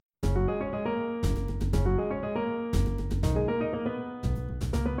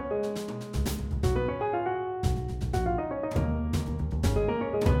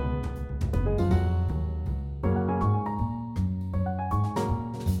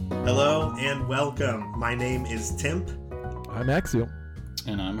Hello and welcome. My name is Timp. I'm Axial.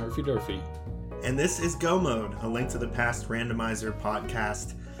 And I'm Herfy Durfee. And this is Go Mode, a Link to the Past randomizer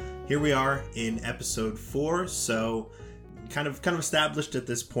podcast. Here we are in episode 4, so kind of established at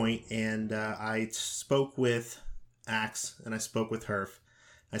this point, and I spoke with Axe and I spoke with Herf.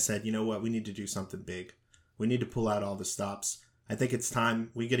 I said, you know what, we need to do something big. We need to pull out all the stops. I think it's time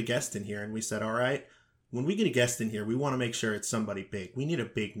we get a guest in here, and we said, all right, when we get a guest in here, we want to make sure it's somebody big. We need a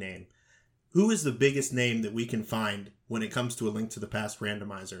big name. Who is the biggest name that we can find when it comes to a Link to the Past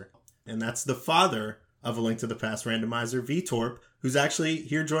randomizer? And that's the father of a Link to the Past randomizer, Vtorp, who's actually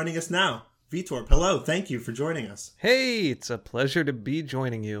here joining us now. Vtorp, hello. Thank you for joining us. Hey, it's a pleasure to be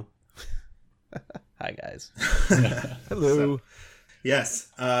joining you. Hi, guys. Hello. Yes.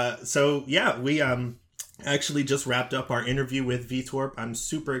 We actually just wrapped up our interview with Vtorp. I'm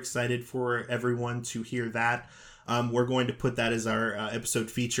super excited for everyone to hear that. We're going to put that as our episode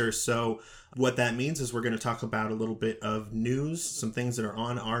feature. So what that means is we're going to talk about a little bit of news, some things that are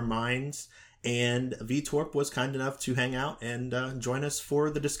on our minds. And Vtorp was kind enough to hang out and join us for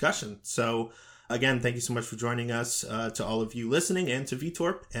the discussion. So again, thank you so much for joining us, to all of you listening and to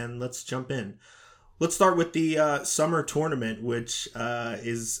Vtorp. And let's jump in. Let's start with the summer tournament, which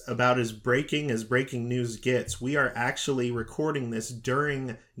is about as breaking news gets. We are actually recording this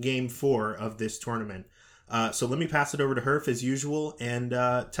during Game 4 of this tournament. So let me pass it over to Herf as usual, and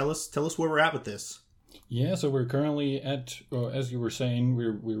tell us where we're at with this. Yeah, so we're currently at, as you were saying,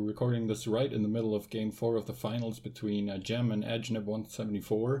 we're recording this right in the middle of Game 4 of the finals between Gem and Edgenib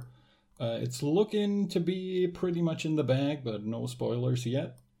 174. It's looking to be pretty much in the bag, but no spoilers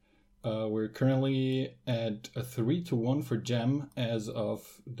yet. We're currently at a 3-1 for Gem as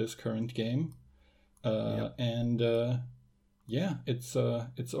of this current game.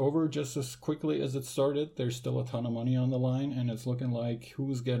 It's over just as quickly as it started. There's still a ton of money on the line, and it's looking like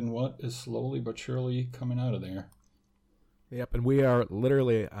who's getting what is slowly but surely coming out of there. Yep, and we are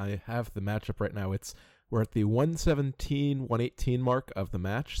literally, I have the matchup right now. We're at the 117-118 mark of the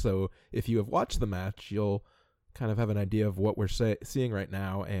match, so if you have watched the match, you'll kind of have an idea of what we're seeing right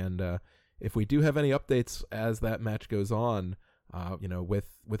now, and if we do have any updates as that match goes on,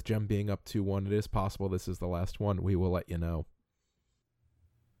 with Gem being up 2-1, it is possible this is the last one. We will let you know.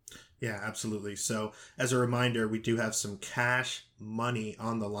 Yeah, absolutely. So as a reminder, we do have some cash money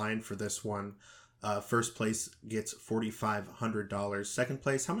on the line for this one. First place gets $4,500. Second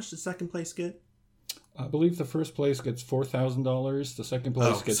place, how much did second place get? I believe the first place gets $4,000, the second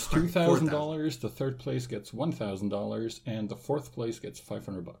place gets $2,000, the third place gets $1,000, and the fourth place gets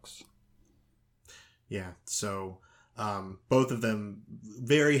 $500. Yeah, so both of them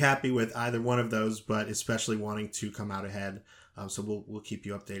very happy with either one of those, but especially wanting to come out ahead. So we'll keep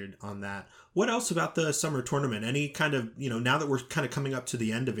you updated on that. What else about the summer tournament? Any kind of, now that we're kind of coming up to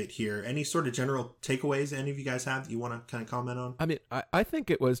the end of it here, any sort of general takeaways any of you guys have that you want to kind of comment on? I mean, I think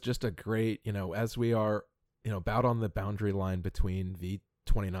it was just a great, as we are, about on the boundary line between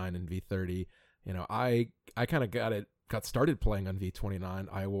V29 and V30, I kind of got started playing on V29.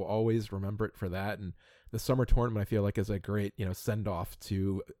 I will always remember it for that. And the summer tournament, I feel like, is a great, send off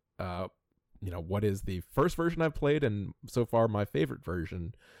to, what is the first version I've played, and so far my favorite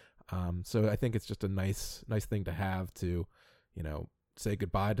version. So I think it's just a nice thing to have to, say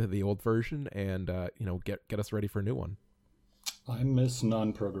goodbye to the old version and, get us ready for a new one. I miss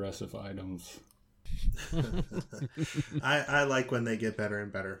non-progressive items. I like when they get better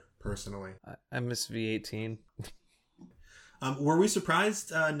and better, personally. I miss V18. Were we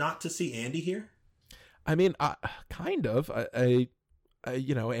surprised not to see Andy here? I mean, kind of.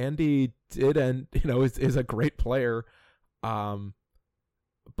 Andy did, and is a great player.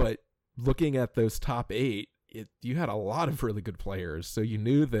 But looking at those top 8, you had a lot of really good players, so you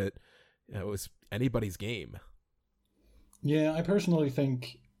knew that it was anybody's game. Yeah, I personally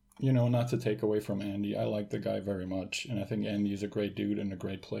think, not to take away from Andy, I like the guy very much, and I think Andy's a great dude and a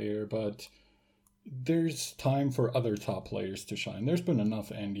great player, but there's time for other top players to shine. There's been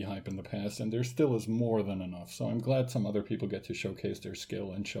enough Andy hype in the past, and there still is more than enough. So I'm glad some other people get to showcase their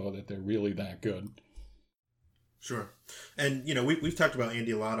skill and show that they're really that good. Sure. And, we've talked about Andy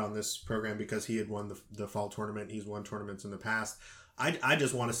a lot on this program because he had won the fall tournament. He's won tournaments in the past. I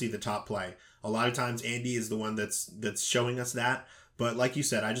just want to see the top play. A lot of times Andy is the one that's showing us that. But like you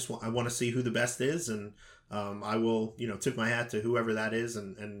said, I want to see who the best is, and I will, tip my hat to whoever that is,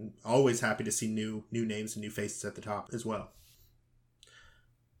 and always happy to see new names and new faces at the top as well.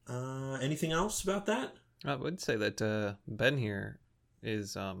 Anything else about that? I would say that Ben here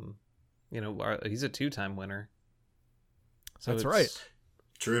is, he's a 2-time winner. So that's right.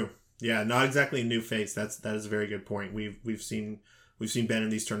 True. Yeah, not exactly a new face. That is a very good point. We've seen we've seen Ben in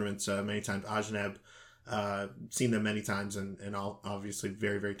these tournaments many times. Ajneb, seen them many times, and obviously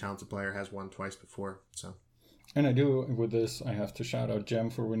very, very talented player, has won twice before. So. And I do, with this, I have to shout out Jem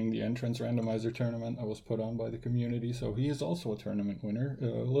for winning the entrance randomizer tournament I was put on by the community. So he is also a tournament winner. A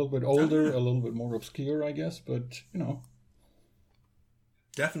little bit older, a little bit more obscure, I guess, but,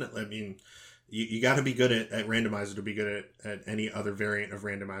 Definitely. I mean, you got to be good at randomizer to be good at any other variant of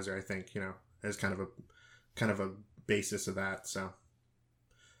randomizer, I think, as kind of a basis of that. So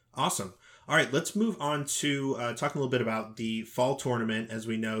awesome. All right, let's move on to talking a little bit about the fall tournament. As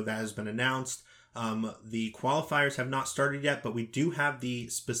we know, that has been announced. The qualifiers have not started yet, but we do have the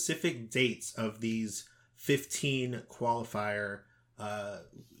specific dates of these 15 qualifier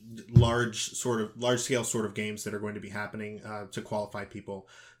large scale sort of games that are going to be happening to qualify people.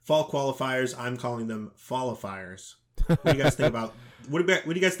 Fall qualifiers, I'm calling them fallifiers. What do you guys think about what do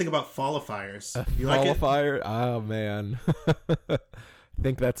you guys think about fallifiers? You like it? Fallifier? Oh man. I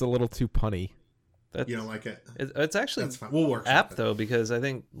think that's a little too punny. You don't like it? It's actually that's fine. We'll work apt though, because I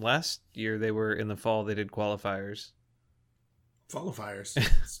think last year they were in the fall. They did qualifiers. Fallifiers.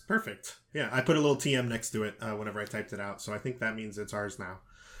 It's perfect. Yeah, I put a little TM next to it whenever I typed it out, so I think that means it's ours now.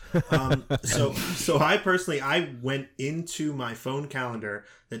 So I went into my phone calendar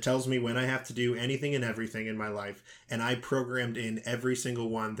that tells me when I have to do anything and everything in my life, and I programmed in every single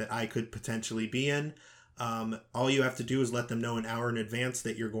one that I could potentially be in. All you have to do is let them know an hour in advance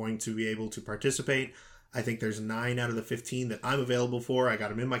that you're going to be able to participate. I think there's 9 out of the 15 that I'm available for. I got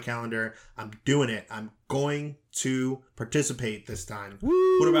them in my calendar. I'm doing it. I'm going to participate this time.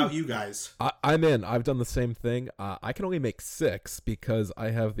 Woo! What about you guys? I'm in. I've done the same thing. I can only make 6 because I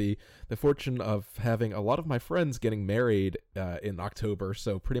have the fortune of having a lot of my friends getting married in October.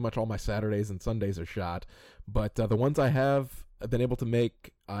 So pretty much all my Saturdays and Sundays are shot. But the ones I have been able to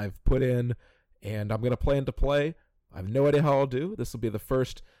make, I've put in, and I'm going to plan to play. I have no idea how I'll do. This will be the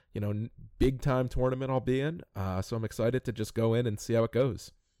first big time tournament I'll be in. So I'm excited to just go in and see how it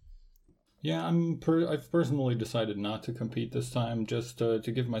goes. Yeah, I've personally decided not to compete this time, just to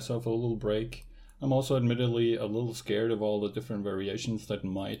give myself a little break. I'm also admittedly a little scared of all the different variations that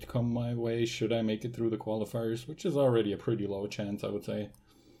might come my way should I make it through the qualifiers, which is already a pretty low chance, I would say.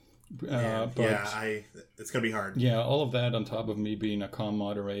 It's gonna be hard. Yeah, all of that on top of me being a comm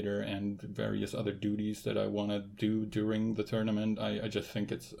moderator and various other duties that I want to do during the tournament, I just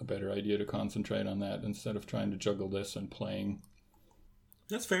think it's a better idea to concentrate on that instead of trying to juggle this and playing.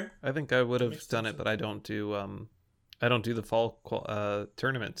 That's fair. I think I would have done it, but I don't do the fall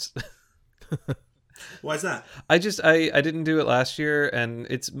tournaments. Why is that? I didn't do it last year, and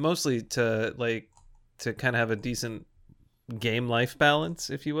it's mostly to kind of have a decent game life balance,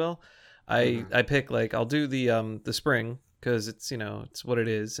 if you will. I pick I'll do the spring because it's it's what it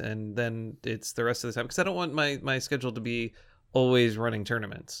is, and then it's the rest of the time because I don't want my schedule to be always running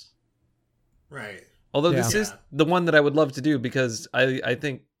tournaments. Right. Although this is the one that I would love to do because I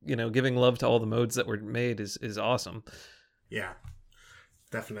think giving love to all the modes that were made is awesome. Yeah.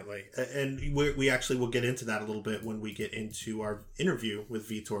 Definitely. And we actually will get into that a little bit when we get into our interview with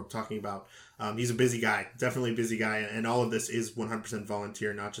Vitorb, talking about he's a busy guy, definitely a busy guy. And all of this is 100%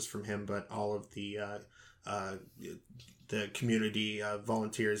 volunteer, not just from him, but all of the community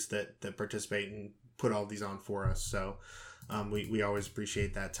volunteers that participate and put all these on for us. So we always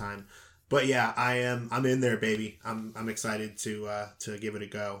appreciate that time. But yeah, I'm in there, baby. I'm excited to give it a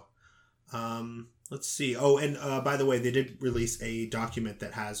go. Let's see. Oh, and by the way, they did release a document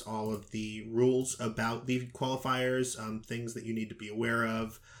that has all of the rules about the qualifiers, things that you need to be aware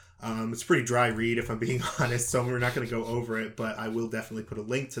of. It's a pretty dry read, if I'm being honest, so we're not going to go over it, but I will definitely put a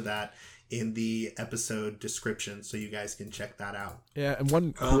link to that in the episode description so you guys can check that out. Yeah, and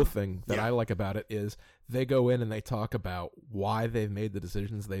one cool thing that I like about it is they go in and they talk about why they've made the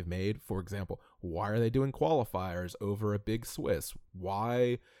decisions they've made. For example, why are they doing qualifiers over a big Swiss?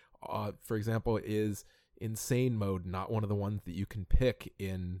 Why... for example, is insane mode not one of the ones that you can pick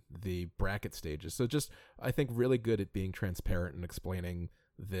in the bracket stages? So just, I think, really good at being transparent and explaining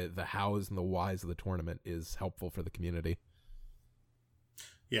the hows and the whys of the tournament is helpful for the community.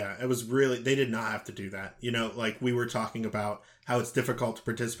 Yeah, it was really, they did not have to do that. We were talking about how it's difficult to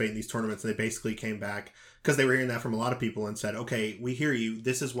participate in these tournaments. And they basically came back because they were hearing that from a lot of people and said, okay, we hear you.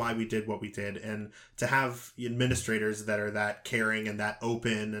 This is why we did what we did. And to have administrators that are that caring and that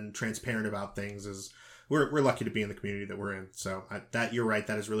open and transparent about things is, we're lucky to be in the community that we're in. So that you're right.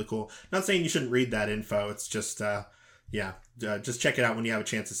 That is really cool. Not saying you shouldn't read that info. It's just, just check it out when you have a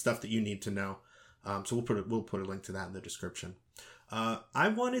chance. It's stuff that you need to know. So we'll put a link to that in the description. I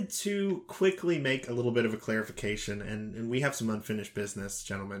wanted to quickly make a little bit of a clarification, and we have some unfinished business,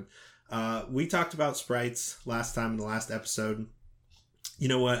 gentlemen. We talked about sprites last time in the last episode, You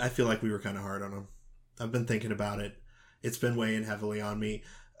know what? I feel like we were kind of hard on him. I've been thinking about it. It's been weighing heavily on me.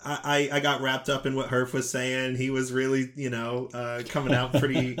 I got wrapped up in what Herf was saying. He was really, coming out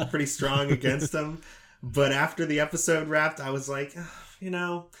pretty strong against him. But after the episode wrapped, I was like,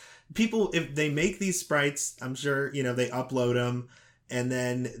 people, if they make these sprites, I'm sure, they upload them and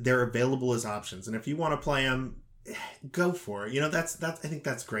then they're available as options. And if you want to play them, go for it. That's I think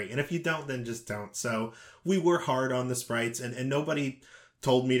that's great. And if you don't, then just don't. So we were hard on the sprites, and nobody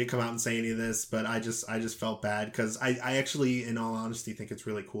told me to come out and say any of this, but I just felt bad because I actually, in all honesty, think it's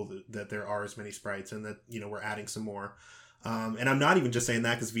really cool that there are as many sprites and that, we're adding some more. And I'm not even just saying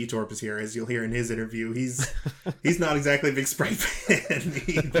that because Vitorp is here. As you'll hear in his interview, he's not exactly a big sprite fan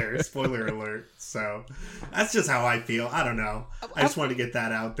either. Spoiler alert. So that's just how I feel. I don't know. I just wanted to get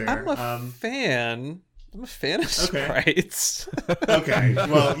that out there. I'm a fan. I'm a fan of sprites. Okay.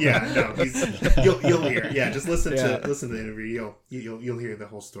 Well, yeah, no, you'll hear. Yeah, just listen to the interview. You'll hear the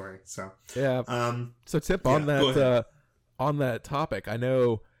whole story. So yeah. So Tip, on that topic, I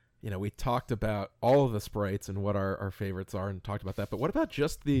know we talked about all of the sprites and what our favorites are, and talked about that. But what about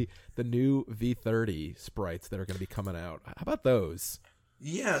just the new V30 sprites that are going to be coming out? How about those?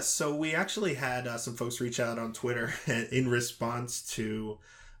 Yeah. So we actually had some folks reach out on Twitter in response to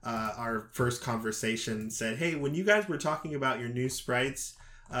our first conversation, said, hey, when you guys were talking about your new sprites,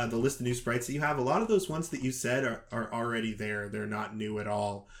 the list of new sprites that you have, a lot of those ones that you said are already there. They're not new at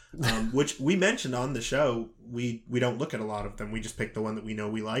all, which we mentioned on the show. We don't look at a lot of them. We just pick the one that we know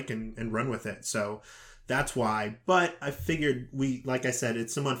we like and run with it. So that's why. But I figured like I said,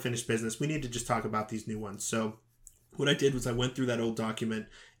 it's some unfinished business. We need to just talk about these new ones. So what I did was I went through that old document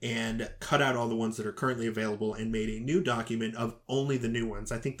and cut out all the ones that are currently available and made a new document of only the new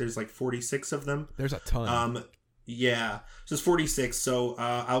ones. I think there's like 46 of them. There's a ton. Yeah. So it's 46. So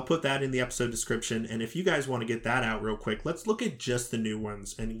I'll put that in the episode description. And if you guys want to get that out real quick, let's look at just the new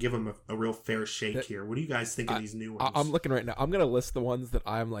ones and give them a real fair shake here. What do you guys think of these new ones? I'm looking right now. I'm going to list the ones that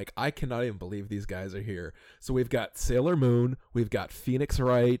I'm like, I cannot even believe these guys are here. So we've got Sailor Moon. We've got Phoenix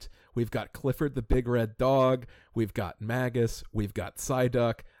Wright. We've got Clifford the Big Red Dog. We've got Magus. We've got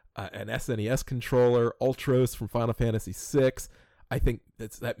Psyduck, an SNES controller, Ultros from Final Fantasy VI. I think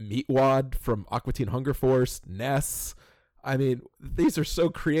it's that Meatwad from Aqua Teen Hunger Force, Ness. I mean, these are so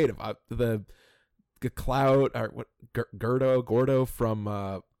creative. The Cloud, or what? Gordo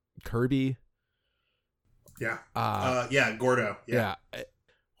from Kirby. Yeah. Gordo. Yeah.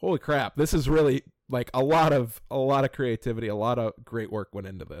 Holy crap! This is really like a lot of creativity. A lot of great work went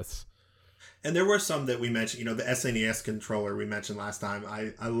into this. And there were some that we mentioned, the SNES controller we mentioned last time.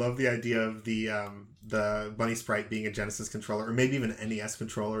 I love the idea of the Bunny Sprite being a Genesis controller, or maybe even an NES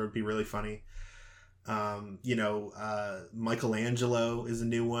controller would be really funny. Michelangelo is a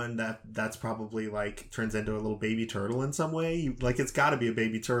new one that's probably like turns into a little baby turtle in some way. It's got to be a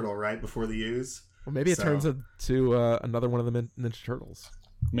baby turtle, right, before the use. Well, maybe it turns into another one of the Ninja Turtles.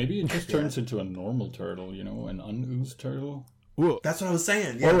 Maybe it just turns into a normal turtle, an unoozed turtle. Ooh. That's what I was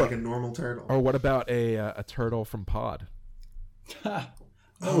saying. Yeah, like a normal turtle. Or what about a turtle from Pod? That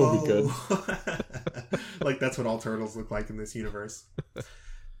would be good. Like that's what all turtles look like in this universe.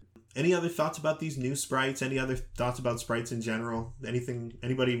 Any other thoughts about these new sprites? Any other thoughts about sprites in general?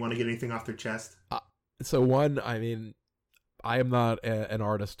 Anybody want to get anything off their chest? So one, I mean, I am not an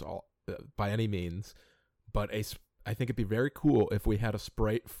artist by any means, but I think it'd be very cool if we had a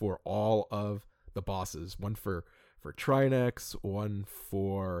sprite for all of the bosses. One for Trinex, one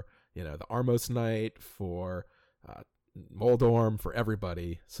for the Armos Knight, for Moldorm, for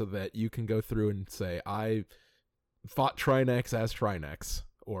everybody, so that you can go through and say, I fought Trinex as Trinex,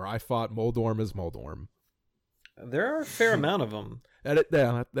 or I fought Moldorm as Moldorm. There are a fair amount of them. I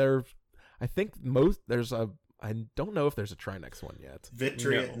think there's a. I don't know if there's a Trinex one yet.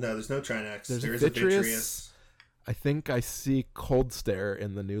 Vitreous? No, there's no Trinex. There's a Vitreous. I think I see Cold Stare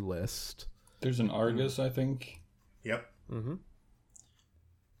in the new list. There's an Argus, I think. Yep. Mm-hmm.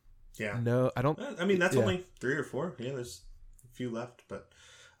 Yeah. No, I don't. I mean, that's only 3 or 4. Yeah, there's a few left, but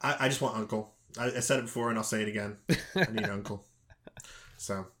I just want Uncle. I said it before, and I'll say it again. I need Uncle.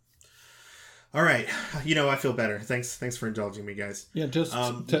 So, all right. I feel better. Thanks for indulging me, guys. Yeah, just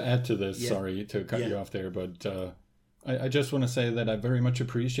to add to this. Sorry to cut you off there, but I just want to say that I very much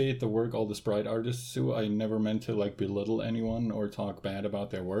appreciate the work all the sprite artists do. I never meant to belittle anyone or talk bad about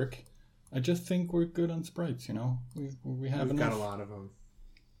their work. I just think we're good on sprites, we have We've enough. got a lot of them.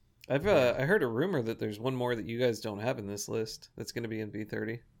 I heard a rumor that there's one more that you guys don't have in this list that's going to be in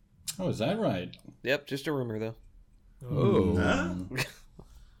V30. Oh, is that right? Yep, just a rumor though. Oh.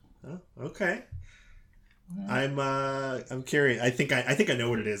 Okay. I'm curious. I think I know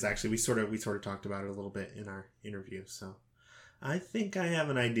what it is. Actually, we sort of talked about it a little bit in our interview. So, I think I have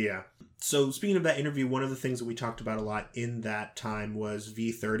an idea. So speaking of that interview, one of the things that we talked about a lot in that time was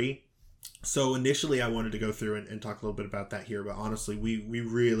V30. So initially I wanted to go through and talk a little bit about that here, but honestly, we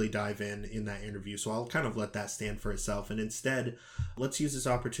really dive in that interview. So I'll kind of let that stand for itself. And instead, let's use this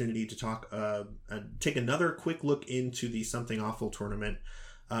opportunity to talk, take another quick look into the Something Awful tournament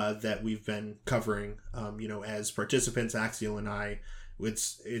that we've been covering, as participants, Axial and I.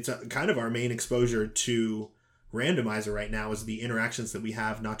 It's kind of our main exposure to Randomizer right now is the interactions that we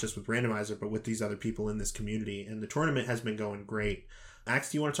have, not just with Randomizer, but with these other people in this community. And the tournament has been going great.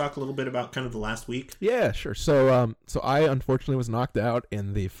 Axe, do you want to talk a little bit about kind of the last week? Yeah, sure. So I unfortunately was knocked out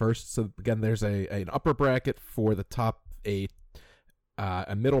in the first. So again, there's an upper bracket for the top 8,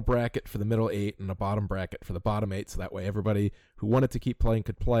 a middle bracket for the middle 8, and a bottom bracket for the bottom 8. So that way everybody who wanted to keep playing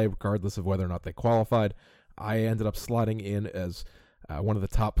could play regardless of whether or not they qualified. I ended up slotting in as one of the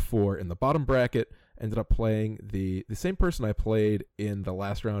top 4 in the bottom bracket. Ended up playing the same person I played in the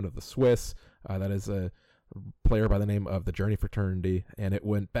last round of the Swiss. That is a player by the name of the Journey Fraternity, and it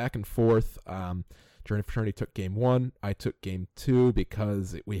went back and forth. Journey Fraternity took game 1. I took game 2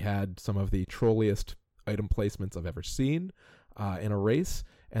 because we had some of the trolliest item placements I've ever seen in a race.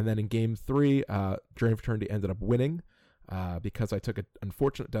 And then in game 3, Journey Fraternity ended up winning because I took an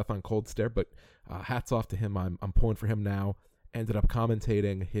unfortunate death on Cold Stare, but hats off to him. I'm pulling for him now. Ended up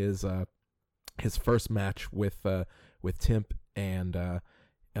commentating his first match with Timp, and on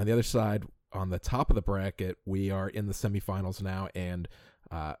the other side, on the top of the bracket, we are in the semifinals now, and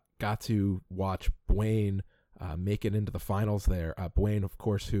got to watch Bwayne make it into the finals there. Bwayne, of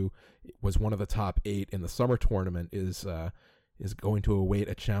course, who was one of the top 8 in the summer tournament, is going to await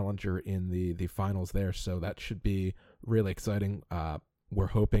a challenger in the finals there, so that should be really exciting. We're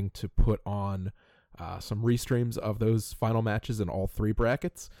hoping to put on some restreams of those final matches in all 3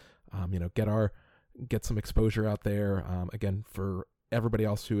 brackets. Get some exposure out there. Again, for everybody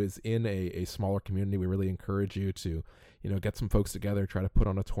else who is in a smaller community, we really encourage you to, get some folks together, try to put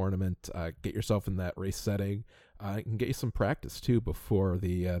on a tournament, get yourself in that race setting, and get you some practice too before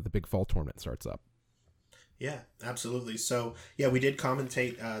the big fall tournament starts up. Yeah, absolutely. So yeah, we did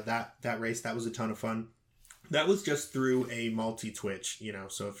commentate that race. That was a ton of fun. That was just through a multi-Twitch,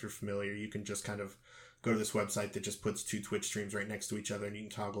 so if you're familiar, you can just kind of go to this website that just puts 2 Twitch streams right next to each other, and you can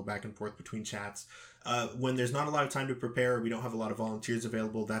toggle back and forth between chats. When there's not a lot of time to prepare, we don't have a lot of volunteers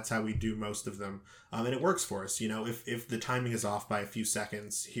available, that's how we do most of them. And it works for us. If the timing is off by a few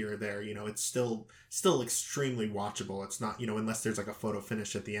seconds here or there, it's still extremely watchable. It's not, unless there's like a photo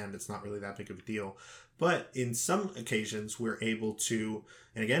finish at the end, it's not really that big of a deal. But in some occasions, we're able to,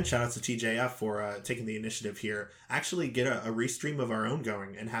 and again, shout out to TJF for taking the initiative here, actually get a restream of our own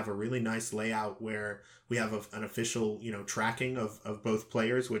going and have a really nice layout where we have an official, tracking of both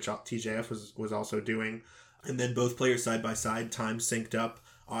players, which TJF was also doing. And then both players side by side, time synced up,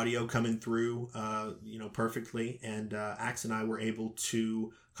 audio coming through, perfectly. And Axe and I were able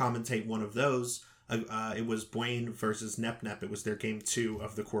to commentate one of those. It was Bwayne versus Nep. It was their game 2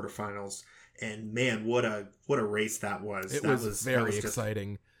 of the quarterfinals. And man, what a race that was. It was very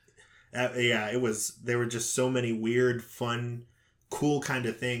exciting. It was. There were just so many weird, fun, cool kind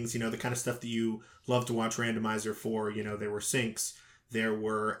of things. The kind of stuff that you love to watch Randomizer for. There were syncs. There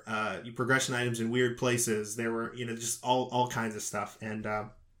were progression items in weird places. There were, just all kinds of stuff. And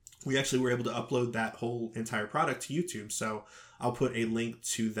we actually were able to upload that whole entire product to YouTube. So I'll put a link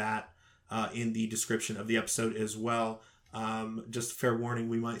to that in the description of the episode as well. Just fair warning,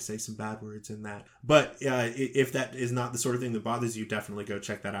 we might say some bad words in that. But if that is not the sort of thing that bothers you, definitely go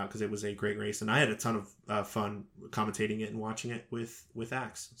check that out because it was a great race. And I had a ton of fun commentating it and watching it with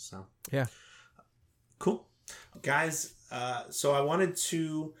Axe. So yeah. Cool. Guys, so I wanted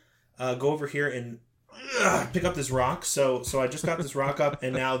to go over here and pick up this rock. So I just got this rock up,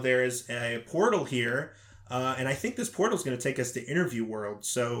 and now there's a portal here. And I think this portal is going to take us to Interview World.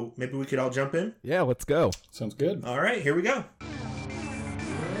 So maybe we could all jump in? Yeah, let's go. Sounds good. All right, here we go.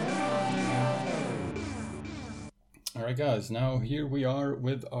 All right, guys. Now here we are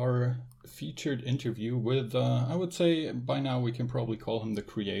with our featured interview with, I would say by now we can probably call him the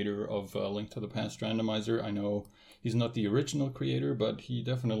creator of Link to the Past Randomizer. I know he's not the original creator, but he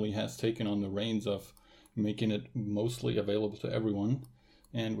definitely has taken on the reins of making it mostly available to everyone.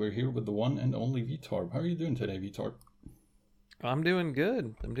 And we're here with the one and only Vitorb. How are you doing today, Vitorb? I'm doing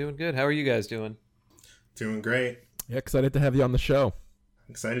good. How are you guys doing? Doing great. Yeah, excited to have you on the show.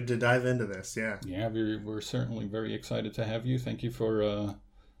 Excited to dive into this, yeah. Yeah, we're certainly very excited to have you. Thank you for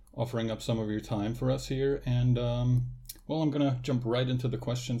offering up some of your time for us here. And, well, I'm going to jump right into the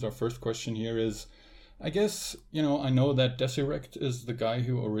questions. Our first question here is, I guess, I know that Desirect is the guy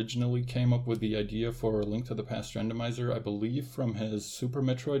who originally came up with the idea for Link to the Past randomizer, I believe from his Super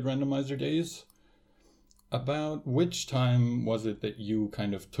Metroid randomizer days. About which time was it that you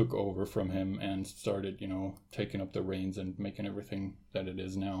kind of took over from him and started, taking up the reins and making everything that it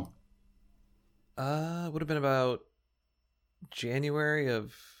is now? Would have been about January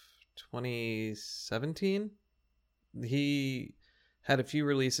of 2017. He had a few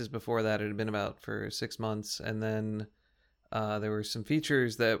releases before that. It had been about for 6 months, and then there were some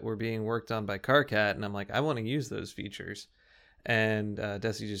features that were being worked on by Carcat, and I'm like, I want to use those features, and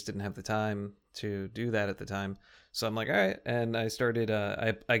Desi just didn't have the time to do that at the time. So I'm like, all right, and I started.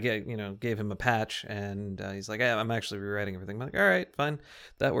 I gave him a patch, and he's like, I'm actually rewriting everything. I'm like, all right, fine,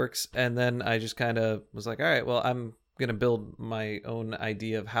 that works. And then I just kind of was like, all right, well, I'm gonna build my own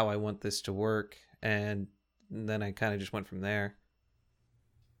idea of how I want this to work, and then I kind of just went from there.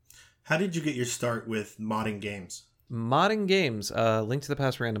 How did you get your start with modding games? Modding games, Link to the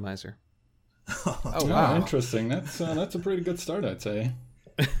Past randomizer. Oh wow, interesting. That's a pretty good start, I'd say.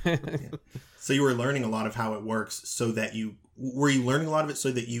 Yeah. So you were learning a lot of how it works, so that were you learning a lot of it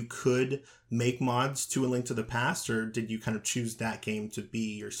so that you could make mods to A Link to the Past, or did you kind of choose that game to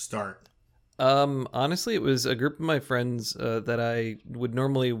be your start? Honestly, it was a group of my friends that I would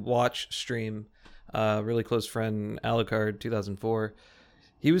normally watch stream. Really close friend, Alucard 2004.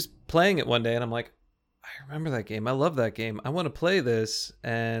 He was playing it one day, and I'm like, I remember that game. I love that game. I want to play this.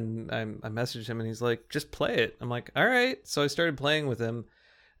 And I messaged him, and he's like, just play it. I'm like, all right. So I started playing with him,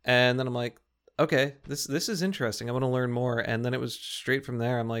 and then I'm like, okay, this is interesting. I want to learn more. And then it was straight from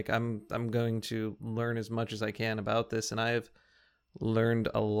there. I'm like, I'm going to learn as much as I can about this, and I have learned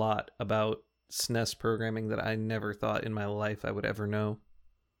a lot about SNES programming that I never thought in my life I would ever know.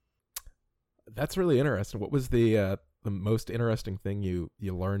 That's really interesting. What was the most interesting thing you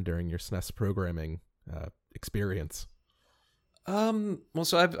learned during your SNES programming experience? Well,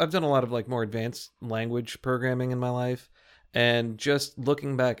 so I've done a lot of like more advanced language programming in my life, and just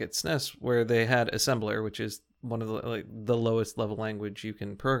looking back at SNES, where they had assembler, which is one of the lowest level language you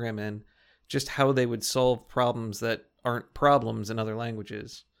can program in, just how they would solve problems that aren't problems in other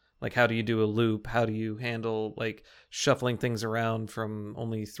languages. Like, how do you do a loop? How do you handle like shuffling things around from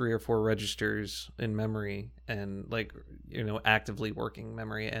only 3 or 4 registers in memory, and like, actively working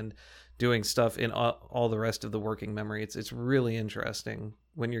memory, and doing stuff in all the rest of the working memory. It's really interesting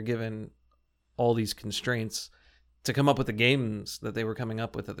when you're given all these constraints to come up with the games that they were coming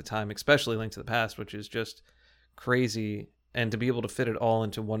up with at the time, especially Link to the Past, which is just crazy. And to be able to fit it all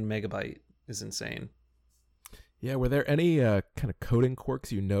into 1 megabyte is insane. Yeah, were there any kind of coding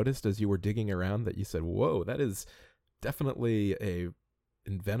quirks you noticed as you were digging around that you said, whoa, that is definitely a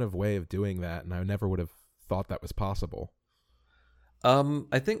inventive way of doing that, and I never would have thought that was possible?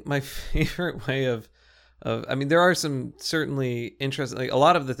 I think my favorite way of I mean, there are some certainly interesting, like a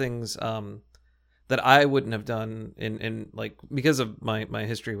lot of the things that I wouldn't have done in like, because of my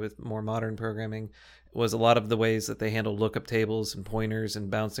history with more modern programming, was a lot of the ways that they handle lookup tables and pointers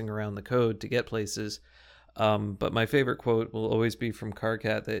and bouncing around the code to get places. But my favorite quote will always be from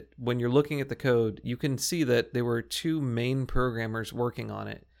Carcat, that when you're looking at the code, you can see that there were 2 main programmers working on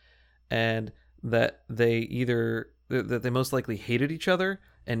it, and that they most likely hated each other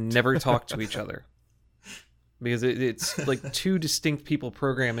and never talked to each other, because it's like 2 distinct people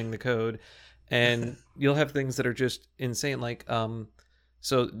programming the code. And you'll have things that are just insane, like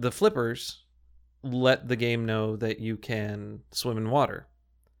so the flippers let the game know that you can swim in water,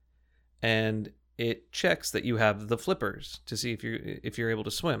 and it checks that you have the flippers to see if you're able to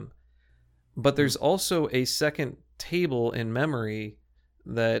swim. But there's also a second table in memory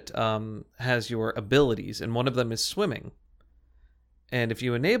that has your abilities, and one of them is swimming. And if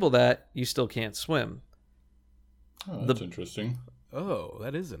you enable that, you still can't swim. Oh, that's interesting. Oh,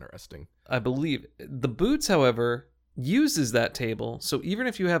 that is interesting. I believe the boots, however, uses that table. So even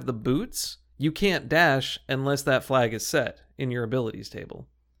if you have the boots, you can't dash unless that flag is set in your abilities table.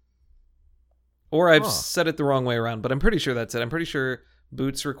 Or I've set it the wrong way around, but I'm pretty sure that's it. I'm pretty sure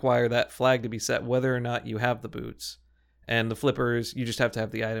boots require that flag to be set whether or not you have the boots. And the flippers, you just have to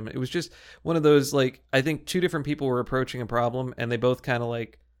have the item. It was just one of those, like, I think 2 different people were approaching a problem, and they both kind of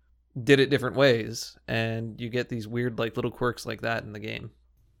like did it different ways. And you get these weird like little quirks like that in the game.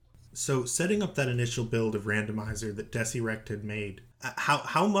 So setting up that initial build of randomizer that Desirect had made,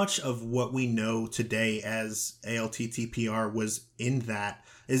 how much of what we know today as ALTTPR was in that?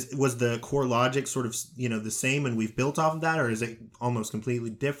 Was the core logic sort of, the same and we've built off of that, or is it almost completely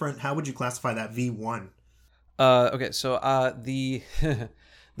different? How would you classify that V1? Okay, so the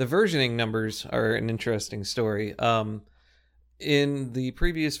the versioning numbers are an interesting story. in the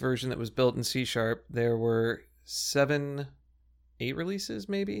previous version that was built in C#, there were 8 releases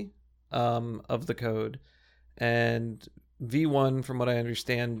maybe of the code, and V1, from what I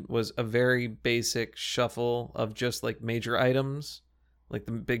understand, was a very basic shuffle of just like major items, like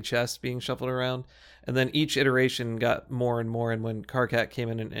the big chest being shuffled around, and then each iteration got more and more. And when Karkat came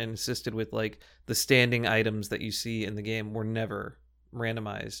in and assisted with like the standing items that you see in the game were never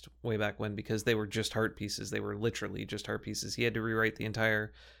randomized way back when, because they were just heart pieces. They were literally just heart pieces. He had to rewrite the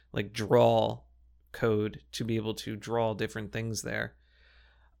entire like draw code to be able to draw different things there.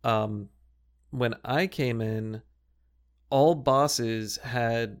 When I came in, all bosses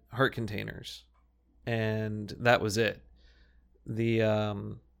had heart containers, and that was it. There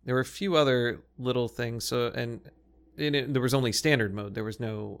were a few other little things. So, and there was only standard mode. There was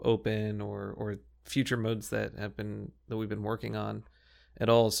no open or future modes that we've been working on at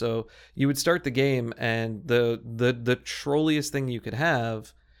all. So you would start the game, and the trolliest thing you could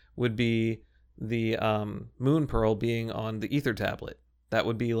have would be the Moon Pearl being on the Ether tablet. That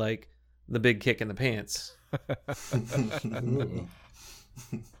would be like the big kick in the pants.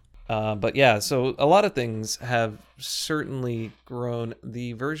 But yeah, so a lot of things have certainly grown.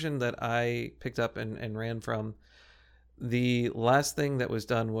 The version that I picked up and ran from, the last thing that was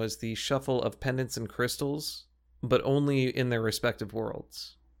done was the shuffle of pendants and crystals, but only in their respective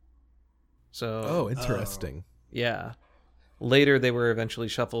worlds. So interesting. Yeah. Later they were eventually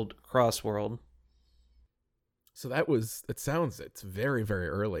shuffled cross-world. So it's very, very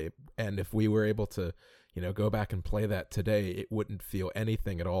early. And if we were able to, go back and play that today, it wouldn't feel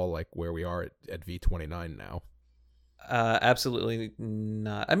anything at all like where we are at V29 now. Absolutely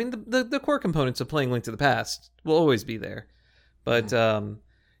not. I mean, the core components of playing Link to the Past will always be there. But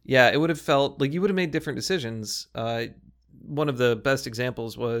yeah, it would have felt like you would have made different decisions. One of the best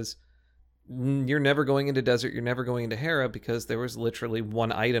examples was you're never going into Desert, you're never going into Hera, because there was literally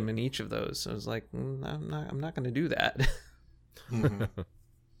one item in each of those. So I was like, I'm not going to do that. Mm-hmm.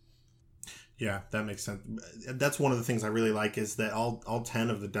 Yeah, that makes sense. That's one of the things I really like, is that all 10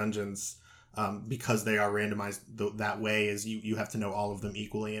 of the dungeons, because they are randomized that way, is you have to know all of them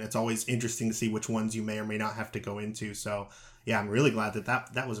equally, and it's always interesting to see which ones you may or may not have to go into. So yeah, I'm really glad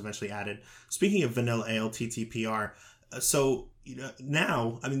that was eventually added. Speaking of vanilla ALTTPR, so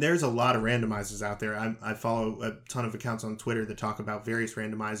now, I mean, there's a lot of randomizers out there. I follow a ton of accounts on Twitter that talk about various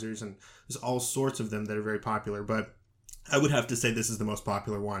randomizers, and there's all sorts of them that are very popular, but I would have to say this is the most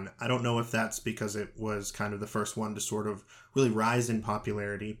popular one. I don't know if that's because it was kind of the first one to sort of really rise in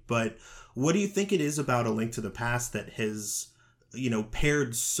popularity, but what do you think it is about A Link to the Past that has,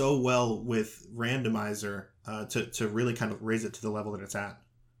 paired so well with randomizer to really kind of raise it to the level that it's at?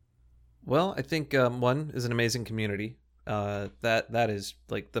 Well, I think one is an amazing community. That is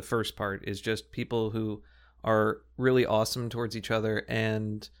like the first part, is just people who are really awesome towards each other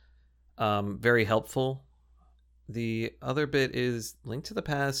and very helpful. The other bit is Link to the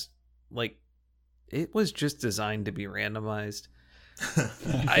Past, like, it was just designed to be randomized.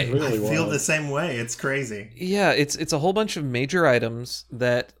 I feel the same way. It's crazy. Yeah, it's a whole bunch of major items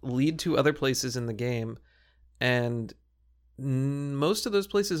that lead to other places in the game, and most of those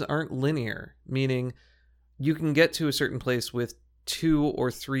places aren't linear, meaning you can get to a certain place with 2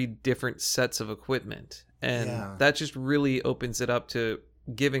 or 3 different sets of equipment, and that just really opens it up to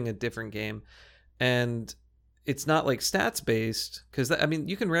giving a different game. And it's not like stats based, because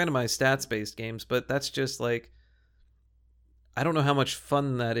you can randomize stats based games, but that's just like, I don't know how much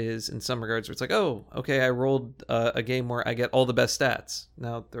fun that is in some regards, where it's like, oh, okay, I rolled a game where I get all the best stats.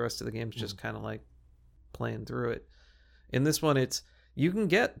 Now the rest of the game's just kind of like playing through it. In this one, you can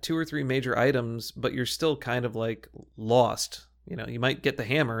get 2 or 3 major items, but you're still kind of like lost. You might get the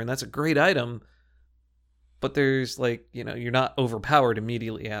hammer, and that's a great item, but there's like, you're not overpowered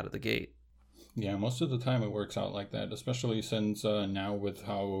immediately out of the gate. Yeah, most of the time it works out like that, especially since now with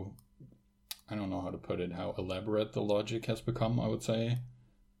how, I don't know how to put it, how elaborate the logic has become, I would say.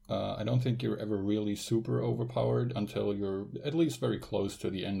 I don't think you're ever really super overpowered until you're at least very close to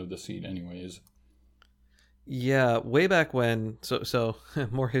the end of the seed anyways. Yeah, way back when, so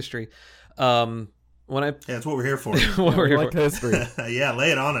more history. Yeah, that's what we're here for. History. Yeah,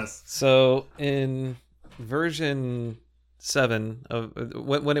 lay it on us. So in version 7 of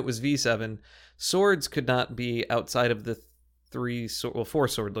when it was V7, swords could not be outside of the 4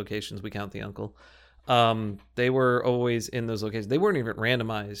 sword locations. We count the uncle. They were always in those locations. They weren't even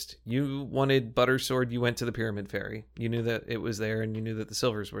randomized. You wanted butter sword, you went to the Pyramid Fairy. You knew that it was there, and you knew that the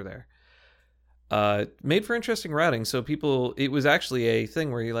silvers were there. Made for interesting routing. So it was actually a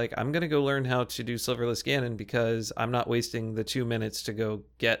thing where you're like, I'm gonna go learn how to do Silverless Ganon, because I'm not wasting the 2 minutes to go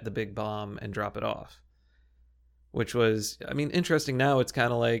get the big bomb and drop it off. which was, I mean, interesting. Now it's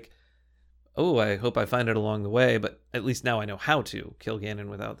kind of like, oh, I hope I find it along the way, but at least now I know how to kill Ganon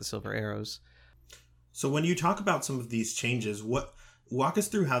without the silver arrows. So when you talk about some of these changes, walk us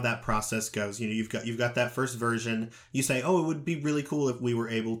through how that process goes. You know, you've got that first version. You say, oh, it would be really cool if we were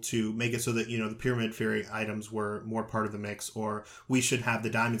able to make it so that, you know, the Pyramid Fairy items were more part of the mix, or we should have the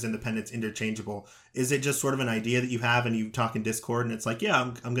Diamonds and the Pendants interchangeable. Is it just sort of an idea that you have and you talk in Discord and it's like,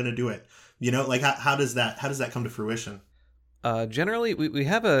 yeah, I'm going to do it? You know, like how does that come to fruition? Generally, we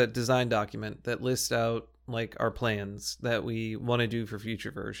have a design document that lists out like our plans that we want to do for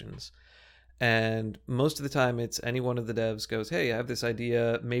future versions. And most of the time it's any one of the devs goes, hey, I have this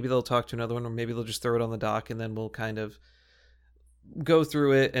idea. Maybe they'll talk to another one, or maybe they'll just throw it on the dock, and then we'll kind of go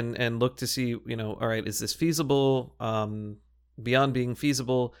through it and look to see, you know, all right, is this feasible? Beyond being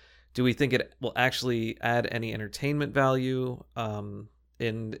feasible, do we think it will actually add any entertainment value?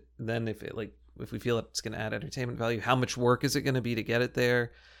 And then if we feel it's going to add entertainment value, how much work is it going to be to get it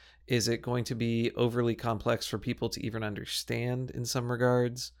there? Is it going to be overly complex for people to even understand in some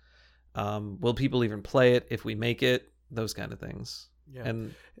regards? Will people even play it if we make it? Those kind of things. Yeah.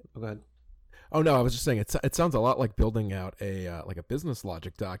 And go ahead. Oh no, I was just saying it sounds a lot like building out a like a business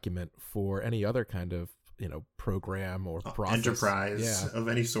logic document for any other kind of, you know, program or process. Enterprise of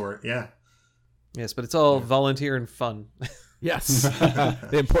any sort. Yeah. Yes, but it's all volunteer and fun. Yes,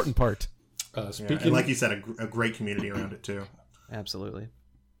 the important part. And like you said, a great community around it too. Absolutely.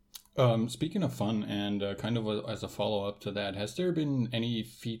 Speaking of fun, and kind of as a follow-up to that, has there been any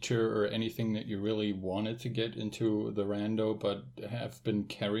feature or anything that you really wanted to get into the rando but have been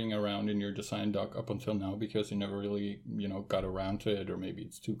carrying around in your design doc up until now because you never really, you know, got around to it, or maybe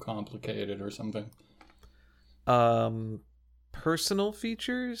it's too complicated or something? Personal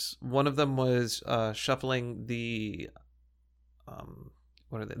features. One of them was shuffling the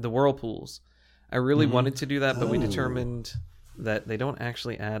what are they? The whirlpools. I really wanted to do that, but we determined that they don't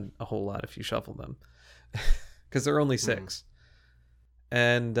actually add a whole lot if you shuffle them, because they're only 6.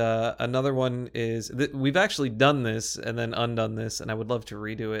 And another one is we've actually done this and then undone this, and I would love to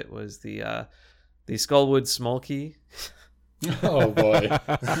redo it. Was the Skullwood small key? Oh boy!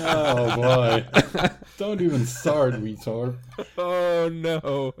 Oh boy! Don't even start, Vitor. Oh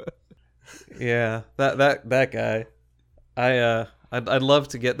no! Yeah, that guy. I'd love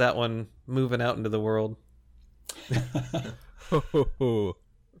to get that one moving out into the world.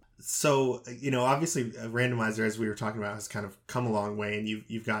 So, you know, obviously Randomizer, as we were talking about, has kind of come a long way, and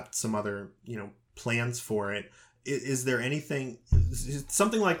you've got some other, you know, plans for it. Is there anything,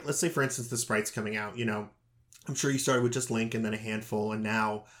 something like, let's say for instance, the sprites coming out, you know, I'm sure you started with just Link and then a handful, and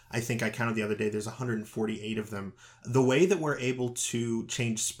now I think I counted the other day, there's 148 of them. The way that we're able to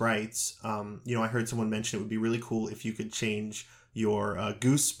change sprites, you know, I heard someone mention it would be really cool if you could change your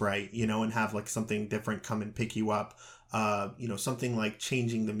Goose sprite, you know, and have like something different come and pick you up. You know, something like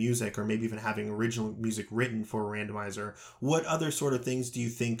changing the music, or maybe even having original music written for a randomizer. What other sort of things do you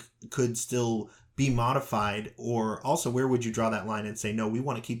think could still be modified? Or also, where would you draw that line and say, no, we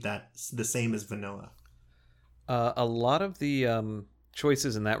want to keep that the same as vanilla? A lot of the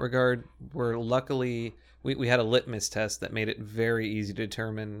choices in that regard were, luckily, we had a litmus test that made it very easy to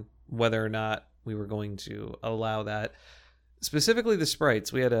determine whether or not we were going to allow that. Specifically the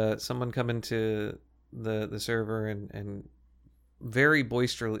sprites. We had someone come into the server and very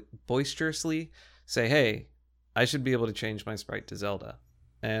boisterously say, hey, I should be able to change my sprite to Zelda.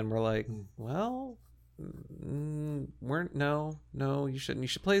 And we're like, well, no, you shouldn't. You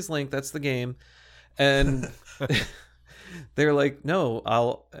should play as Link. That's the game. And they're like,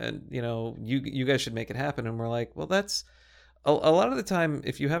 no, and you know, you guys should make it happen. And we're like, well, that's a lot of the time,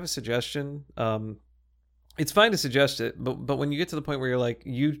 if you have a suggestion, it's fine to suggest it, but when you get to the point where you're like,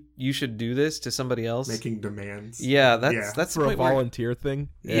 you should do this to somebody else, making demands, that's for a volunteer thing.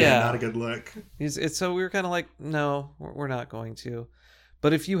 Not a good look. It's so we were kind of like, no, we're not going to.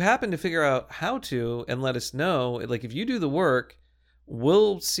 But if you happen to figure out how to and let us know, like if you do the work,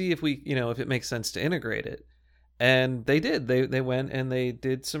 we'll see if we, you know, if it makes sense to integrate it. And they did. They went and they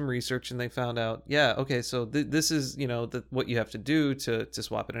did some research and they found out, yeah, okay, so this is, you know, what you have to do to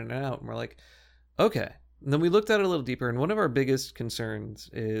swap it in and out. And we're like, okay. And then we looked at it a little deeper, and one of our biggest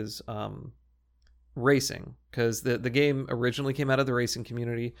concerns is racing, because the game originally came out of the racing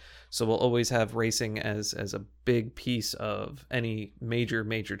community, so we'll always have racing as a big piece of any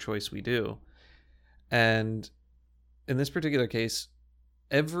major choice we do. And in this particular case,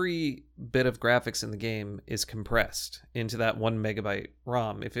 every bit of graphics in the game is compressed into that 1 megabyte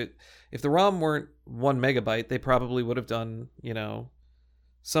ROM. If the ROM weren't 1 megabyte, they probably would have done, you know,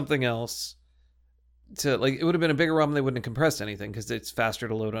 something else to, like, it would have been a bigger ROM. They wouldn't have compressed anything because it's faster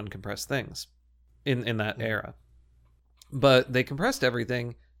to load uncompressed things in that era. but they compressed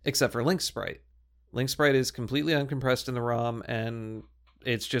everything except for Link Sprite. Link Sprite is completely uncompressed in the ROM, and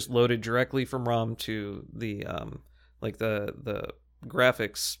it's just loaded directly from ROM to the the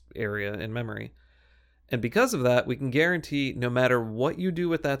graphics area in memory. And because of that, we can guarantee no matter what you do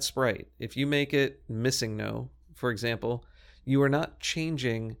with that sprite, if you make it missing no, for example, you are not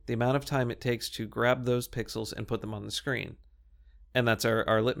changing the amount of time it takes to grab those pixels and put them on the screen. And that's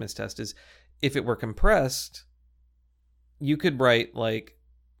our litmus test is if it were compressed, you could write like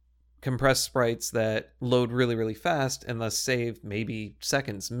compressed sprites that load really, really fast and thus save maybe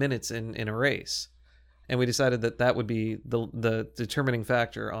seconds, minutes in a race. And we decided that that would be the determining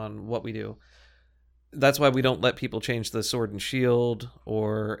factor on what we do. That's why we don't let people change the sword and shield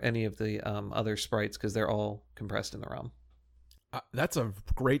or any of the other sprites, because they're all compressed in the ROM. That's a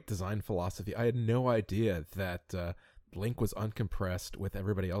great design philosophy. I had no idea that Link was uncompressed with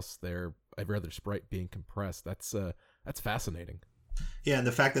everybody else there, every other sprite being compressed. That's fascinating. Yeah, and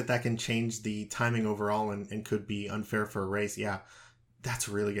the fact that that can change the timing overall and could be unfair for a race. Yeah, that's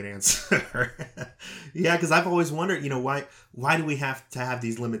a really good answer. Yeah, because I've always wondered, why do we have to have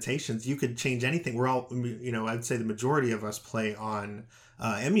these limitations? You could change anything. We're all, I'd say the majority of us play on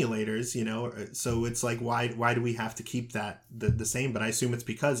emulators, so it's like, why do we have to keep that the same? But I assume it's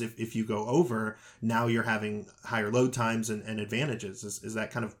because if you go over, now you're having higher load times and advantages. Is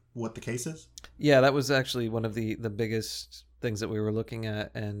that kind of what the case is? Yeah, that was actually one of the biggest things that we were looking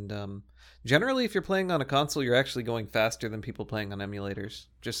at. And generally, if you're playing on a console, you're actually going faster than people playing on emulators,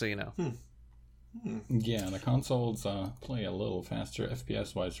 just so you know. Yeah, the consoles play a little faster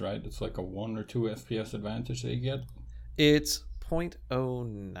FPS-wise, right? It's like a 1 or 2 FPS advantage they get. It's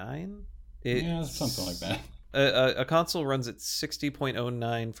 0.09? Yeah, something like that. A console runs at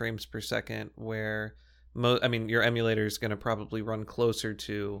 60.09 frames per second, where your emulator is going to probably run closer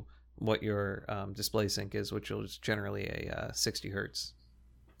to what your display sync is, which is generally a 60 hertz.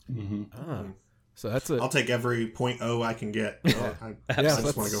 Mm-hmm. So I'll take every 0.0 I can get. I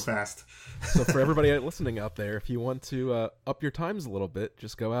just want to go fast. So for everybody listening out there, if you want to up your times a little bit,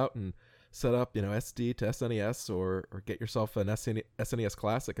 just go out and set up, SD to SNES or get yourself an SNES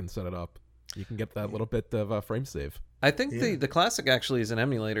Classic and set it up. You can get that little bit of frame save. I think the Classic actually is an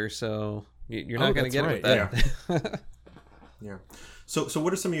emulator, so you're not going to get it with that. Yeah. So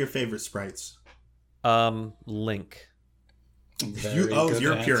what are some of your favorite sprites? Link.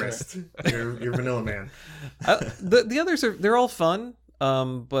 You're a purist. You're Vanilla Man. The others they're all fun,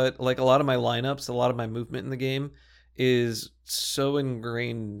 but like a lot of my lineups, a lot of my movement in the game is so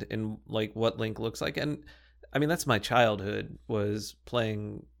ingrained in like what Link looks like. And I mean, that's my childhood, was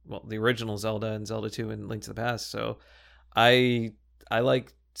playing the original Zelda and Zelda 2 and Link to the Past. So I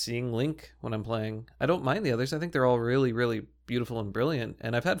like seeing Link when I'm playing. I don't mind the others. I think they're all really, really beautiful and brilliant,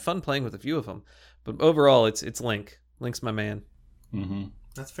 and I've had fun playing with a few of them. But overall, it's Link. Link's my man. Mm-hmm.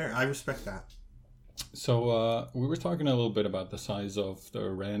 That's fair. I respect that. So we were talking a little bit about the size of the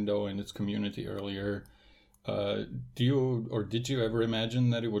rando and its community earlier. Did you ever imagine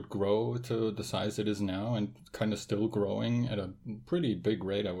that it would grow to the size it is now, and kind of still growing at a pretty big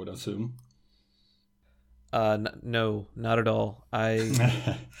rate, I would assume? No, not at all.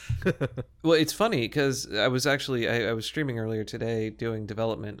 Well, it's funny because I was streaming earlier today, doing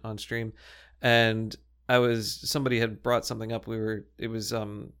development on stream, and somebody had brought something up. It was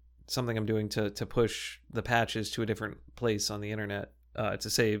something I'm doing to push the patches to a different place on the internet to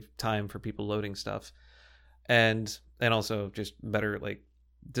save time for people loading stuff, and also just better like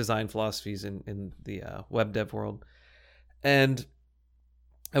design philosophies in the web dev world. And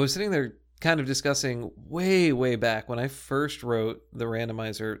I was sitting there kind of discussing way back when I first wrote the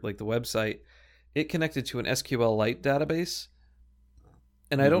randomizer, like the website, it connected to an SQLite database.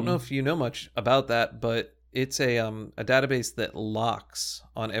 And I don't know if you know much about that, but it's a database that locks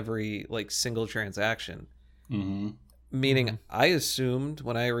on every like single transaction. Mm-hmm. Meaning I assumed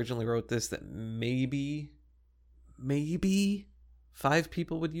when I originally wrote this that maybe 5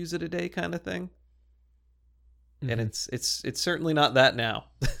 people would use it a day kind of thing. Mm-hmm. And it's certainly not that now.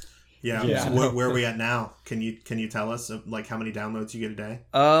 Yeah. So where are we at now? Can you tell us like how many downloads you get a day?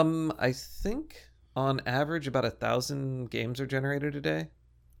 I think on average about 1,000 games are generated a day.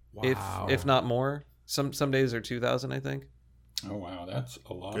 Wow. If not more. Some days are 2,000, I think. Oh wow, that's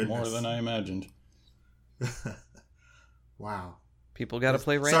a lot more than I imagined. Wow. People got to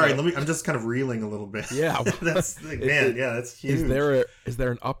play random. Sorry, I'm just kind of reeling a little bit. Yeah. That's huge. Is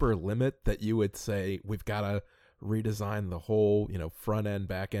there an upper limit that you would say we've got to redesign the whole, front end,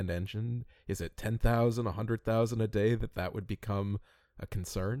 back end engine? Is it 10,000, 100,000 a day that would become a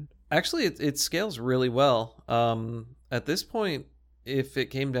concern? Actually, it scales really well. At this point, if it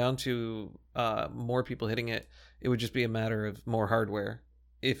came down to more people hitting it, it would just be a matter of more hardware.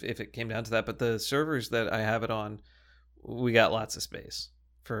 If it came down to that, but the servers that I have it on, we got lots of space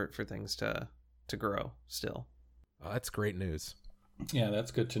for things to grow still. That's great news. Yeah,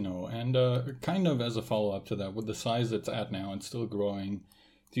 that's good to know. And kind of as a follow-up to that, with the size it's at now and still growing,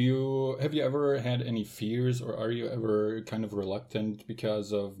 have you ever had any fears, or are you ever kind of reluctant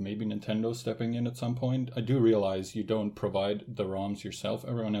because of maybe Nintendo stepping in at some point? I do realize you don't provide the ROMs yourself.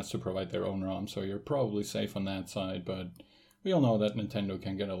 Everyone has to provide their own ROM, so you're probably safe on that side, but we all know that Nintendo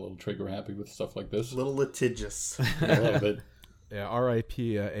can get a little trigger happy with stuff like this. A little litigious. A little bit. Yeah,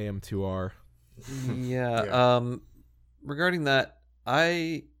 R.I.P. AM2R. Yeah. Regarding that,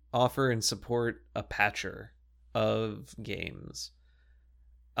 I offer and support a patcher of games.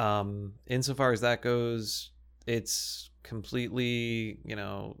 Insofar as that goes, it's completely,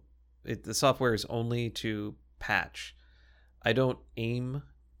 the software is only to patch. I don't aim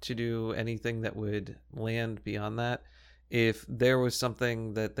to do anything that would land beyond that. If there was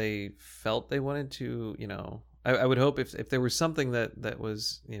something that they felt they wanted to, I would hope if there was something that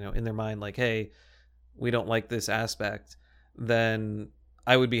was, in their mind, like, hey, we don't like this aspect, then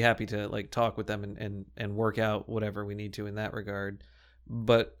I would be happy to like talk with them and work out whatever we need to in that regard.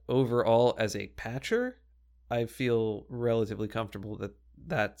 But overall, as a patcher, I feel relatively comfortable that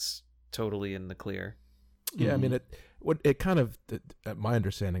that's totally in the clear. Yeah, I mean, it kind of, at my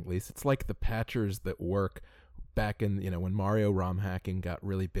understanding at least, it's like the patchers that work back in, when Mario ROM hacking got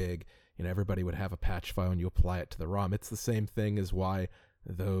really big, everybody would have a patch file and you apply it to the ROM. It's the same thing as why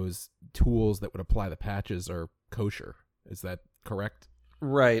those tools that would apply the patches are kosher. Is that correct?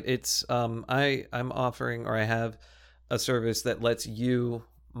 Right. It's I'm offering, or I have a service that lets you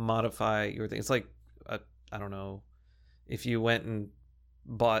modify your thing. It's like I don't know, if you went and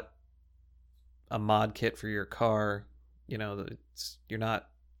bought a mod kit for your car, you're not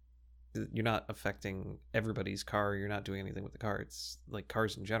affecting everybody's car. You're not doing anything with the car. It's like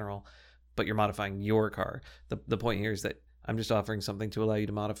cars in general, but you're modifying your car. The point here is that I'm just offering something to allow you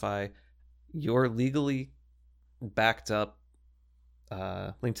to modify your legally backed up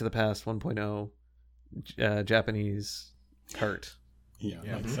Link to the Past 1.0 Japanese cart. Yeah,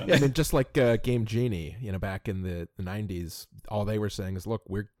 makes sense. Yeah, I mean, just like Game Genie, back in the 90s, all they were saying is, look,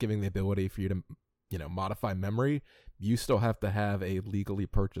 we're giving the ability for you to, modify memory. You still have to have a legally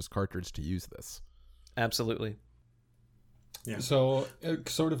purchased cartridge to use this. Absolutely. Yeah. So,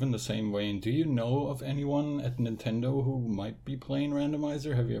 sort of in the same vein, do you know of anyone at Nintendo who might be playing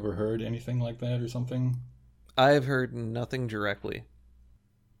Randomizer? Have you ever heard anything like that or something? I have heard nothing directly.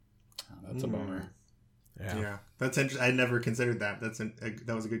 Oh, that's a bummer. Yeah, that's interesting. I never considered that.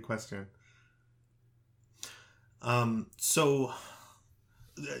 That was a good question. So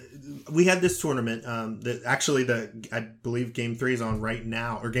we had this tournament. That actually I believe Game 3 is on right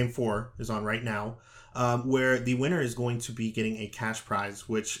now, or Game 4 is on right now, where the winner is going to be getting a cash prize,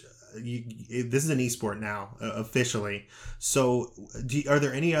 which this is an esport now officially. So, are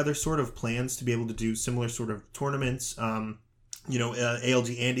there any other sort of plans to be able to do similar sort of tournaments?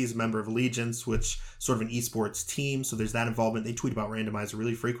 ALG Andy's a member of Allegiance, which sort of an esports team. So there's that involvement. They tweet about Randomizer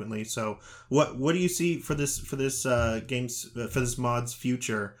really frequently. So what do you see for this games for this mod's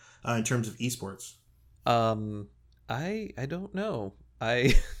future in terms of esports? I don't know.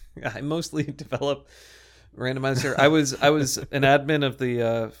 I mostly develop Randomizer. I was an admin of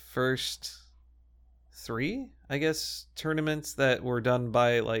the first 3, I guess, tournaments that were done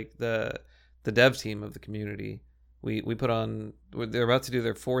by like the dev team of the community. We put on, they're about to do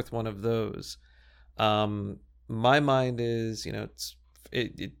their 4th one of those. My mind is,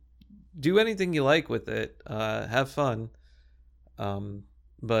 do anything you like with it, have fun.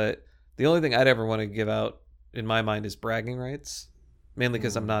 But the only thing I'd ever want to give out in my mind is bragging rights, mainly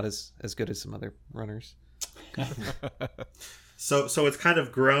because I'm not as good as some other runners. So it's kind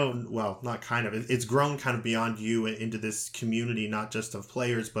of grown, well, not kind of, it's grown kind of beyond you into this community, not just of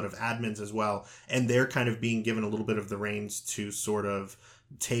players, but of admins as well. And they're kind of being given a little bit of the reins to sort of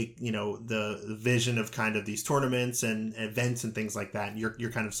take, the vision of kind of these tournaments and events and things like that. And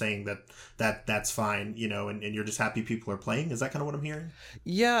you're kind of saying that's fine, and you're just happy people are playing. Is that kind of what I'm hearing?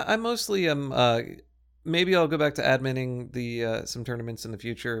 Yeah, I mostly am, maybe I'll go back to adminning the some tournaments in the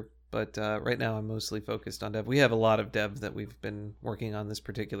future. But right now I'm mostly focused on dev. We have a lot of dev that we've been working on this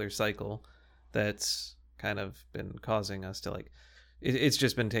particular cycle that's kind of been causing us to it's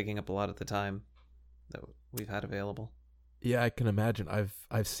just been taking up a lot of the time that we've had available. Yeah, I can imagine.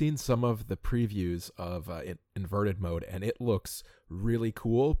 I've seen some of the previews of inverted mode, and it looks really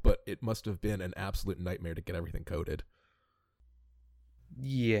cool, but it must have been an absolute nightmare to get everything coded.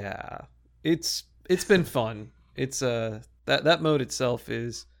 Yeah, it's been fun. It's That mode itself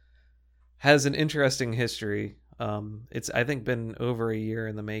has an interesting history. It's I think been over a year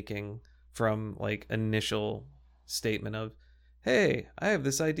in the making from like initial statement of, hey, I have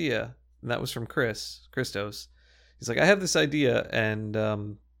this idea. And that was from Christos. He's like, I have this idea, and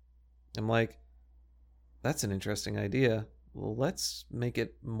I'm like, that's an interesting idea. Well, let's make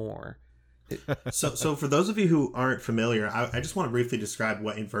it more. So for those of you who aren't familiar, I just want to briefly describe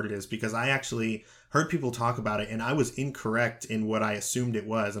what inverted is, because I actually heard people talk about it and I was incorrect in what I assumed it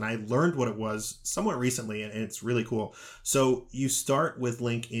was, and I learned what it was somewhat recently, and it's really cool. So you start with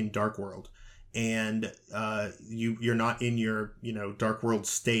Link in Dark World, and you're not in your Dark World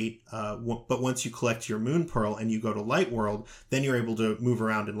state, but once you collect your Moon Pearl and you go to Light World, then you're able to move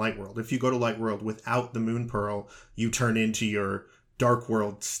around in Light World. If you go to Light World without the Moon Pearl, you turn into your Dark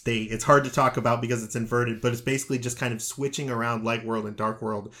World state. It's hard to talk about because it's inverted, but it's basically just kind of switching around Light World and Dark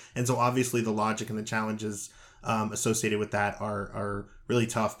World. And so obviously the logic and the challenges associated with that are really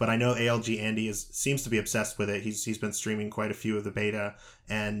tough. But I know ALG Andy seems to be obsessed with it. He's been streaming quite a few of the beta,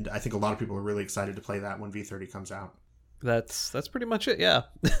 and I think a lot of people are really excited to play that when V30 comes out. That's pretty much it. Yeah.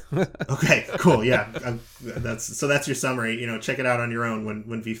 Okay, cool. Yeah. That's your summary. Check it out on your own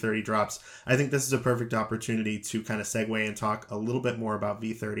when V30 drops. I think this is a perfect opportunity to kind of segue and talk a little bit more about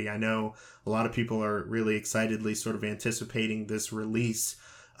V30. I know a lot of people are really excitedly sort of anticipating this release.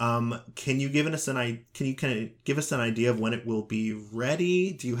 Can you give us an idea of when it will be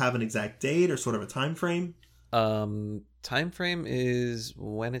ready? Do you have an exact date or sort of a time frame? Time frame is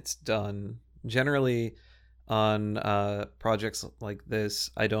when it's done. Generally, on projects like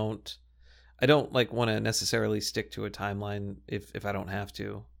this, I don't like want to necessarily stick to a timeline if I don't have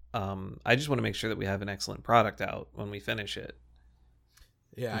to. I just want to make sure that we have an excellent product out when we finish it.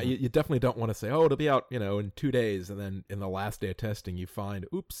 Yeah, mm-hmm. you definitely don't want to say, oh, it'll be out, in 2 days, and then in the last day of testing you find,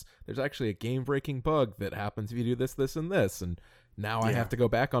 oops, there's actually a game-breaking bug that happens if you do this, this, and this, and now I have to go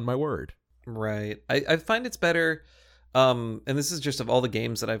back on my word. Right. I find it's better, and this is just of all the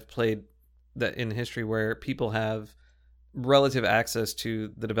games that I've played that in history where people have relative access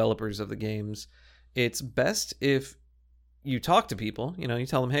to the developers of the games, it's best if you talk to people, you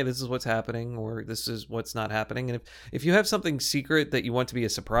tell them, hey, this is what's happening, or this is what's not happening. And if you have something secret that you want to be a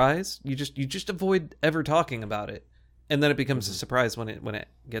surprise, you just avoid ever talking about it. And then it becomes a surprise when it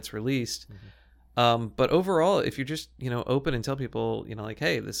gets released. Mm-hmm. But overall, if you're just, open and tell people, like,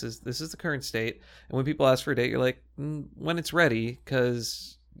 hey, this is the current state. And when people ask for a date, you're like, when it's ready,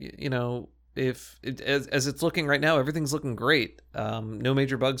 because, if it, as it's looking right now, everything's looking great. No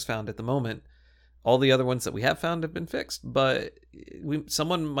major bugs found at the moment. All the other ones that we have found have been fixed, but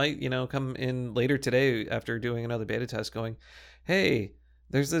someone might, come in later today after doing another beta test going, hey,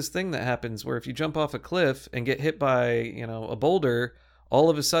 there's this thing that happens where if you jump off a cliff and get hit by, a boulder, all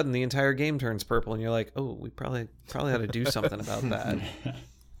of a sudden the entire game turns purple, and you're like, oh, we probably had to do something about that.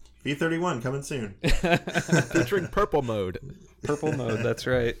 V31 coming soon. Featuring purple mode. Purple mode, that's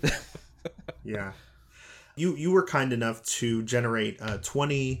right. Yeah. You were kind enough to generate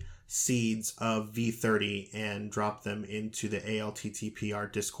 20 seeds of V30 and drop them into the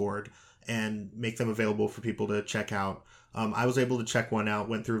ALTTPR Discord and make them available for people to check out. I was able to check one out,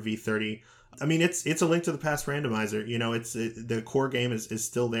 went through V30. I mean, it's a Link to the Past randomizer. The core game is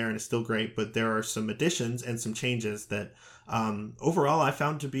still there and it's still great, but there are some additions and some changes that overall I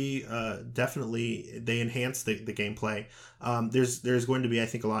found to be definitely, they enhance the gameplay. There's going to be, I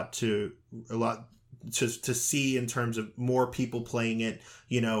think, a lot to see in terms of more people playing it.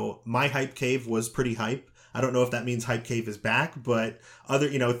 My Hype Cave was pretty hype. I don't know if that means Hype Cave is back, but other,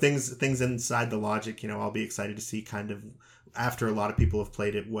 things inside the logic, I'll be excited to see kind of after a lot of people have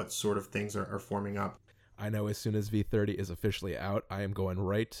played it, what sort of things are forming up. I know as soon as V30 is officially out, I am going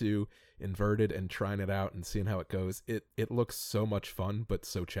right to Inverted and trying it out and seeing how it goes. It looks so much fun, but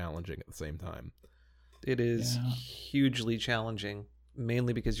so challenging at the same time. It is hugely challenging.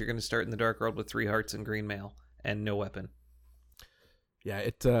 Mainly because you're going to start in the Dark World with 3 hearts and green mail and no weapon. Yeah,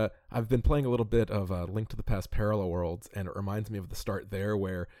 I've been playing a little bit of Link to the Past Parallel Worlds, and it reminds me of the start there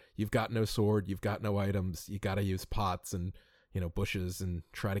where you've got no sword, you've got no items, you got to use pots and bushes and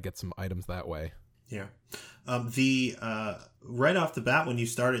try to get some items that way. Yeah. Right off the bat when you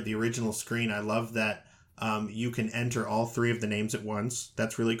started the original screen, I love that you can enter all 3 of the names at once.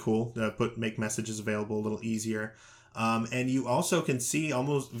 That's really cool. Make messages available a little easier. And you also can see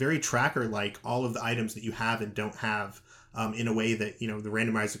almost very tracker-like all of the items that you have and don't have in a way that, the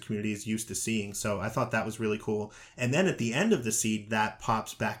randomizer community is used to seeing. So I thought that was really cool. And then at the end of the seed, that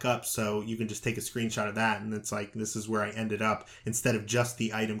pops back up. So you can just take a screenshot of that. And it's like, this is where I ended up instead of just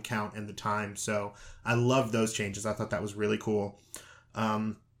the item count and the time. So I love those changes. I thought that was really cool.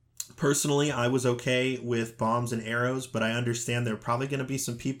 Personally, I was okay with bombs and arrows, but I understand there are probably going to be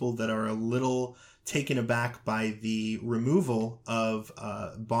some people that are a little taken aback by the removal of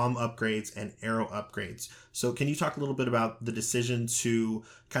bomb upgrades and arrow upgrades. So can you talk a little bit about the decision to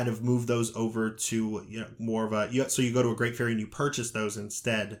kind of move those over to, you know, more of a, so you go to a Great Fairy and you purchase those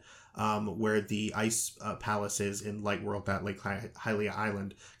instead, where the Ice Palace is in Light World, that Lake Hylia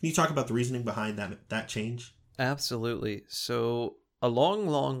Island. Can you talk about the reasoning behind that change? Absolutely. So a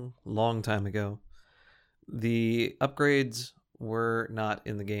long time ago, the upgrades were not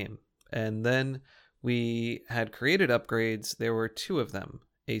in the game. And then we had created upgrades. There were 2 of them,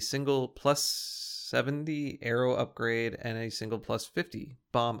 a single plus 70 arrow upgrade and a single plus 50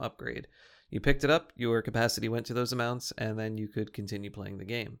 bomb upgrade. You picked it up, your capacity went to those amounts, and then you could continue playing the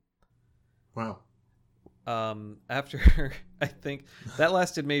game. Wow. After, I think that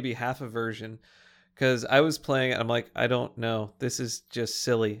lasted maybe half a version, because I was playing, I'm like, I don't know, this is just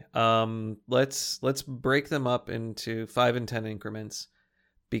silly. Let's break them up into 5 and 10 increments,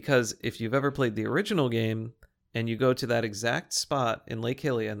 because if you've ever played the original game and you go to that exact spot in Lake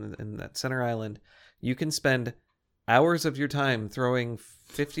Hylia in that center island, you can spend hours of your time throwing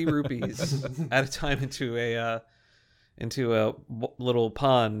 50 rupees at a time into a little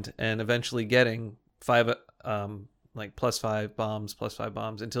pond and eventually getting 5 like plus 5 bombs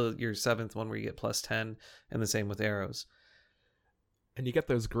until your 7th one where you get plus 10, and the same with arrows. And you get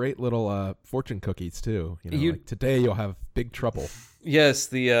those great little fortune cookies too. You know, like today you'll have big trouble. Yes,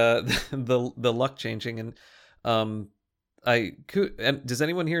 the luck changing, and does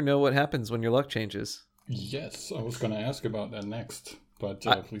anyone here know what happens when your luck changes? Yes, I was going to ask about that next, but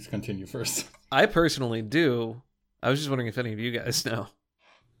please continue first. I personally do. I was just wondering if any of you guys know.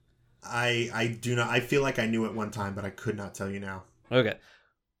 I do not. I feel like I knew it one time, but I could not tell you now. Okay,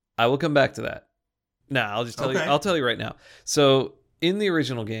 I will come back to that. Nah, I'll just tell you. I'll tell you right now. So in the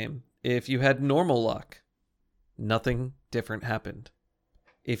original game, if you had normal luck, nothing different happened.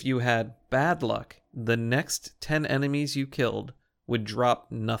 If you had bad luck, the next 10 enemies you killed would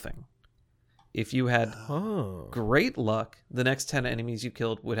drop nothing. If you had great luck, the next 10 enemies you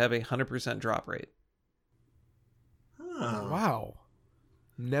killed would have a 100% drop rate. Oh. Wow.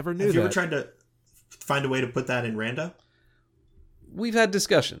 Never knew that. Have you ever tried to find a way to put that in Randa? We've had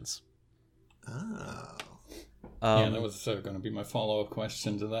discussions. Oh. Yeah, that was going to be my follow-up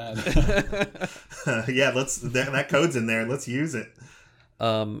question to that. Yeah, that code's in there. Let's use it.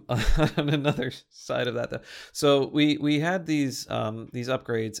 On another side of that, though, so we had these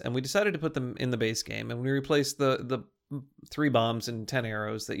upgrades, and we decided to put them in the base game, and we replaced the 3 bombs and 10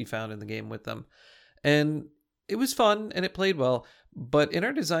 arrows that you found in the game with them, and it was fun and it played well. But in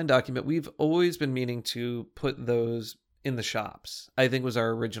our design document, we've always been meaning to put those in the shops. I think was our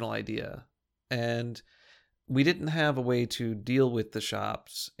original idea, and we didn't have a way to deal with the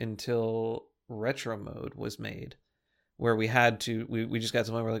shops until retro mode was made, where we had to, we just got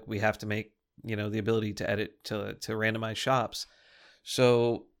to the point where like we have to make, you know, the ability to edit to randomize shops.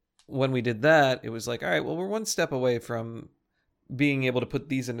 So when we did that, it was like, all right, well, we're one step away from being able to put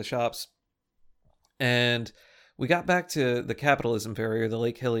these into shops. And we got back to the Capitalism Ferry, or the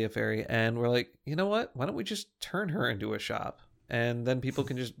Lake Hylia Ferry, and we're like, you know what? Why don't we just turn her into a shop? And then people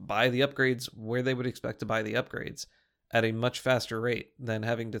can just buy the upgrades where they would expect to buy the upgrades at a much faster rate than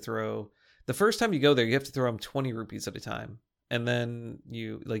having to throw. The first time you go there, you have to throw them 20 rupees at a time. And then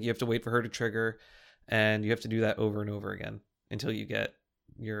you have to wait for her to trigger, and you have to do that over and over again until you get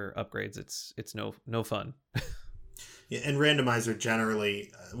your upgrades. It's no fun. Yeah, and randomizer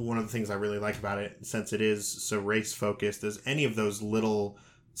generally, one of the things I really like about it, since it is so race focused, is any of those little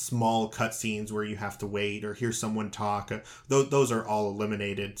small cutscenes where you have to wait or hear someone talk. Those are all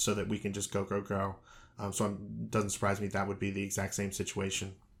eliminated so that we can just go. So it doesn't surprise me that would be the exact same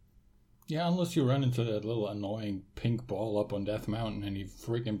situation. Yeah, unless you run into that little annoying pink ball up on Death Mountain and he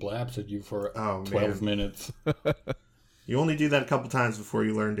freaking blaps at you for 12 minutes. You only do that a couple times before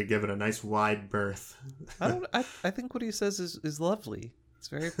you learn to give it a nice wide berth. I think what he says is lovely. It's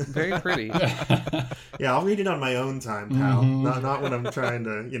very, very pretty. Yeah, I'll read it on my own time, pal. Mm-hmm. Not when I'm trying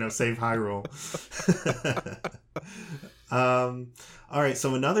to, save Hyrule. All right,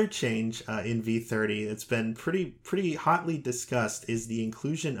 so another change in V30 that's been pretty hotly discussed is the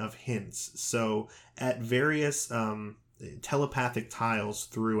inclusion of hints. So at various telepathic tiles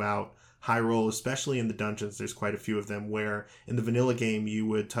throughout Hyrule, especially in the dungeons, there's quite a few of them where in the vanilla game you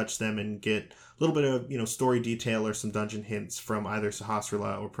would touch them and get a little bit of story detail or some dungeon hints from either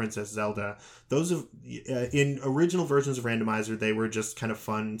Sahasrara or Princess Zelda. Those in original versions of Randomizer, they were just kind of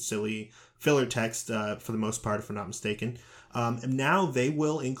fun, silly filler text for the most part, if I'm not mistaken. And now they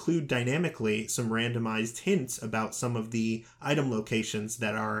will include dynamically some randomized hints about some of the item locations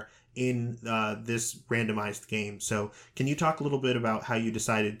that are in this randomized game. So can you talk a little bit about how you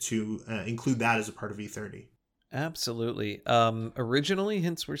decided to include that as a part of V30? Absolutely. Originally,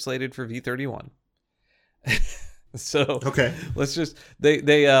 hints were slated for V31. So okay, let's just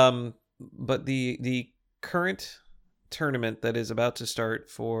but the current tournament that is about to start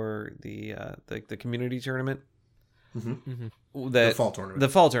for the community tournament, the fall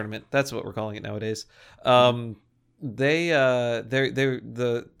tournament, that's what we're calling it nowadays. They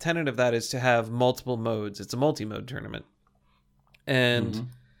the tenet of that is to have multiple modes. It's a multi-mode tournament, and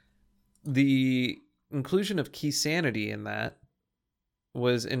the inclusion of Key Sanity in that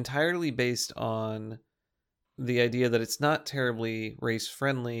was entirely based on the idea that it's not terribly race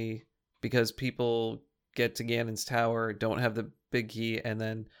friendly because people get to Ganon's Tower, don't have the big key, and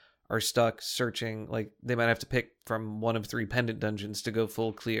then are stuck searching. Like, they might have to pick from one of 3 pendant dungeons to go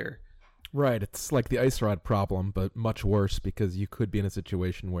full clear. Right, it's like the Ice Rod problem, but much worse because you could be in a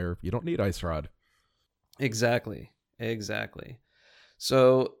situation where you don't need Ice Rod. Exactly.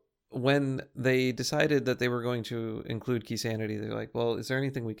 So when they decided that they were going to include Key Sanity, they're like, well, is there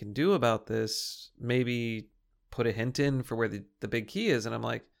anything we can do about this? Maybe put a hint in for where the big key is. And I'm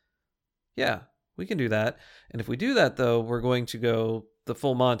like, yeah, we can do that. And if we do that, though, we're going to go the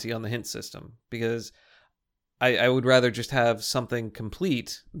full Monty on the hint system, because I would rather just have something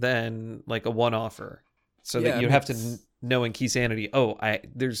complete than like a one-offer. So that you'd have to know in Key Sanity, I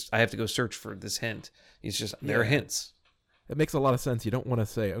have to go search for this hint. It's just, there are hints. It makes a lot of sense. You don't want to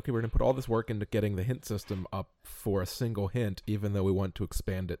say, okay, we're going to put all this work into getting the hint system up for a single hint, even though we want to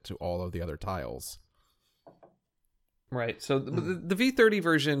expand it to all of the other tiles. Right. So the V30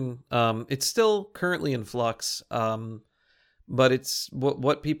 version, it's still currently in flux, but it's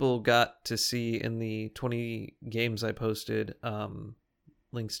what people got to see in the 20 games I posted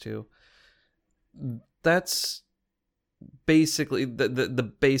links to. That's basically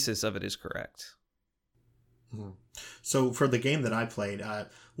the basis of it is correct. So for the game that I played,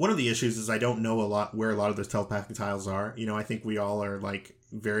 one of the issues is I don't know where a lot of those telepathic tiles are. You know, I think we all are like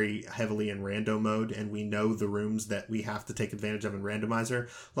very heavily in rando mode, and we know the rooms that we have to take advantage of in randomizer.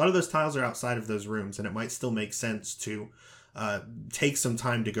 A lot of those tiles are outside of those rooms, and it might still make sense to take some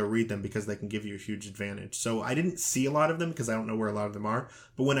time to go read them because they can give you a huge advantage. So I didn't see a lot of them because I don't know where a lot of them are,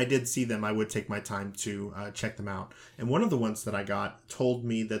 but when I did see them, I would take my time to check them out. And one of the ones that I got told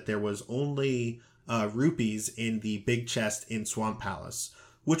me that there was only rupees in the big chest in Swamp Palace,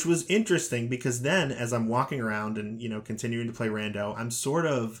 which was interesting because then as I'm walking around and, you know, continuing to play rando, I'm sort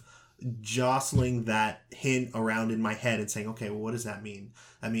of jostling that hint around in my head and saying, okay, well, what does that mean?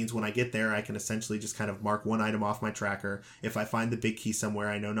 That means when I get there, I can essentially just kind of mark one item off my tracker. If I find the big key somewhere,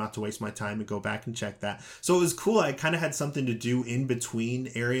 I know not to waste my time and go back and check that. So it was cool. I kind of had something to do in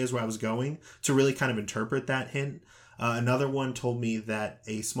between areas where I was going to really kind of interpret that hint. Another one told me that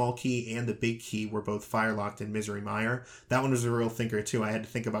a small key and the big key were both fire-locked in Misery Mire. That one was a real thinker, too. I had to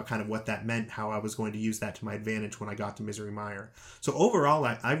think about kind of what that meant, how I was going to use that to my advantage when I got to Misery Mire. So overall,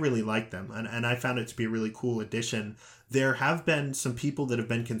 I really liked them, and I found it to be a really cool addition. There have been some people that have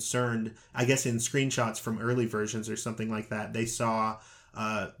been concerned, I guess in screenshots from early versions or something like that. They saw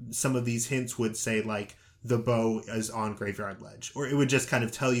some of these hints would say, like, the bow is on Graveyard Ledge, or it would just kind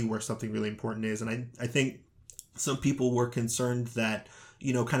of tell you where something really important is. And I think some people were concerned that,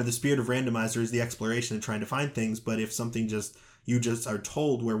 you know, kind of the spirit of randomizer is the exploration and trying to find things. But if something you just are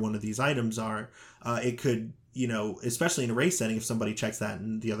told where one of these items are, it could, you know, especially in a race setting, if somebody checks that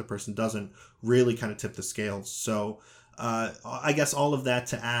and the other person doesn't, really kind of tip the scales. So I guess all of that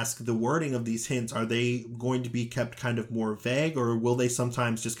to ask, the wording of these hints, are they going to be kept kind of more vague, or will they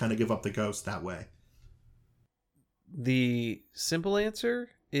sometimes just kind of give up the ghost that way? The simple answer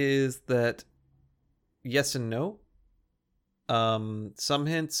is that yes and no. Some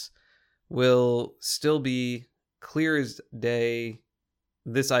hints will still be clear as day.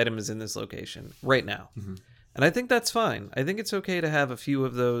 This item is in this location right now. And I think that's fine. I think it's okay to have a few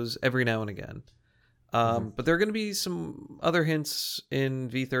of those every now and again. But there are going to be some other hints in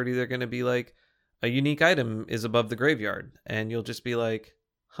V30. They're going to be like, a unique item is above the graveyard. And you'll just be like,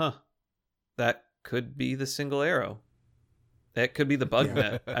 huh, that could be the single arrow. That could be the bug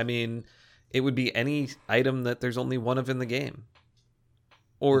net. I mean, it would be any item that there's only one of in the game,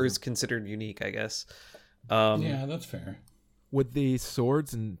 or is considered unique, I guess. Yeah, that's fair. Would the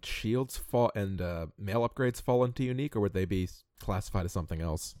swords and shields fall and mail upgrades fall into unique, or would they be classified as something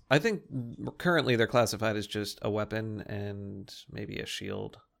else? I think currently they're classified as just a weapon and maybe a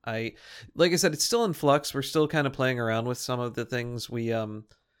shield. Like I said, it's still in flux. We're still kind of playing around with some of the things. We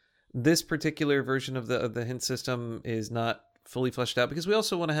this particular version of the hint system is not fully fleshed out because we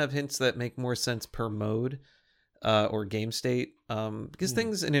also want to have hints that make more sense per mode. or game state, because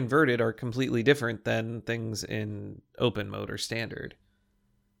things in inverted are completely different than things in open mode or standard.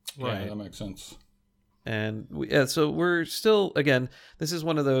 Right, that makes sense. And so we're still, again, this is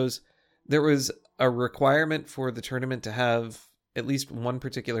one of those, there was a requirement for the tournament to have at least one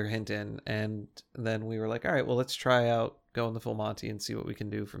particular hint in, and then we were like, all right, well, let's try out going the full Monty and see what we can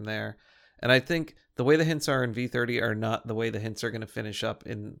do from there. And I think the way the hints are in V30 are not the way the hints are going to finish up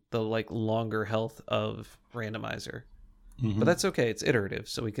in the like longer health of randomizer. But that's okay. It's iterative,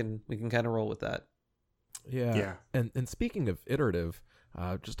 so we can kind of roll with that. Yeah. And speaking of iterative,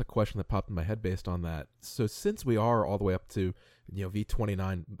 just a question that popped in my head based on that. So since we are all the way up to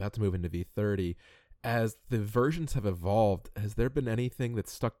V29, about to move into V30, as the versions have evolved, has there been anything that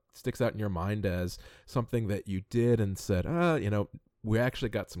sticks out in your mind as something that you did and said, we actually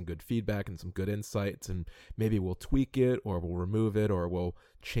got some good feedback and some good insights, and maybe we'll tweak it or we'll remove it or we'll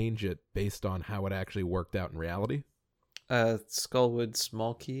change it based on how it actually worked out in reality? Skullwood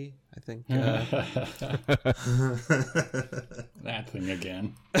Small Key, I think. That thing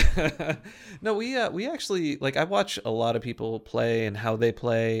again. No, we actually, like, I watch a lot of people play and how they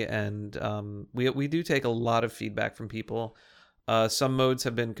play, and we do take a lot of feedback from people. Some modes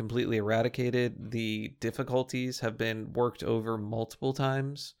have been completely eradicated. The difficulties have been worked over multiple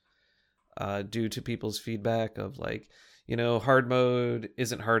times due to people's feedback of, like, hard mode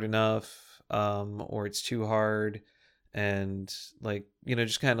isn't hard enough, or it's too hard. And like,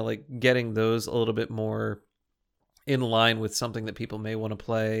 just kind of like getting those a little bit more in line with something that people may want to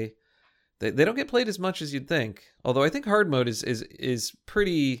play. They don't get played as much as you'd think. Although I think hard mode is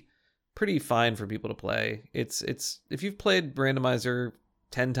pretty fine for people to play. It's if you've played randomizer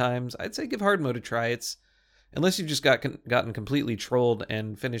 10 times, I'd say give hard mode a try. It's unless you've just gotten completely trolled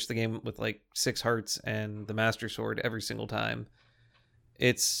and finished the game with like 6 hearts and the Master Sword every single time.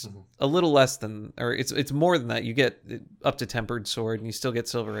 It's a little less than, or it's more than that. You get up to Tempered Sword, and you still get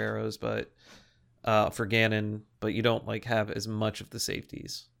Silver Arrows, but for Ganon, but you don't like have as much of the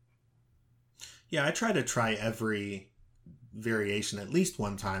safeties. Yeah, I try every variation at least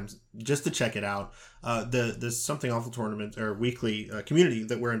one time just to check it out. The Something Awful tournament or weekly community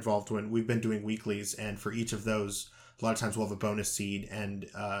that we're involved in, we've been doing weeklies, and for each of those, a lot of times we'll have a bonus seed, and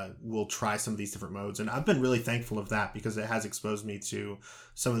we'll try some of these different modes. And I've been really thankful of that because it has exposed me to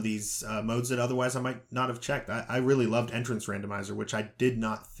some of these modes that otherwise I might not have checked. I really loved Entrance Randomizer, which I did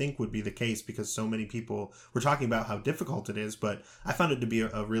not think would be the case because so many people were talking about how difficult it is, but I found it to be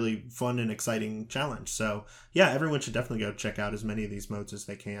a really fun and exciting challenge. So yeah, everyone should definitely go check out as many of these modes as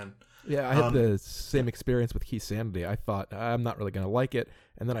they can. Yeah, I had the same experience with Key Sanity. I thought, I'm not really going to like it.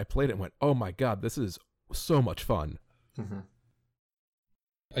 And then I played it and went, oh my God, this is so much fun.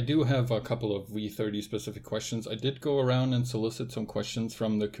 I do have a couple of V30 specific questions. I did go around and solicit some questions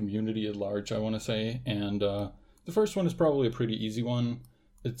from the community at large, I want to say. And the first one is probably a pretty easy one.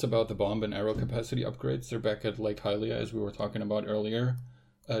 It's about the bomb and arrow capacity upgrades. They're back at Lake Hylia, as we were talking about earlier.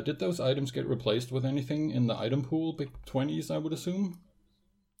 Did those items get replaced with anything in the item pool? Big 20s, I would assume?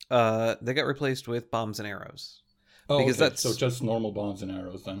 They got replaced with bombs and arrows. Oh, because okay. that's So just normal bombs and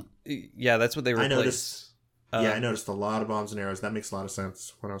arrows then. Yeah, that's what they replaced. I noticed a lot of bombs and arrows. That makes a lot of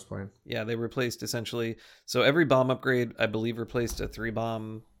sense when I was playing. Yeah, they replaced essentially. So every bomb upgrade, I believe, replaced a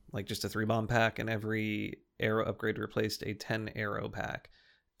 3-bomb, like just a 3-bomb pack, and every arrow upgrade replaced a 10 arrow pack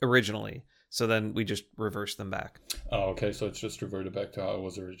originally. So then we just reversed them back. Oh, okay. So it's just reverted back to how it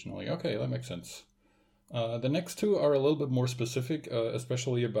was originally. Okay, that makes sense. The next two are a little bit more specific,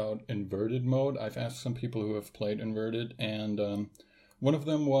 especially about inverted mode. I've asked some people who have played inverted, and one of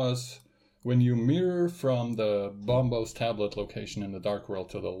them was when you mirror from the Bombos tablet location in the Dark World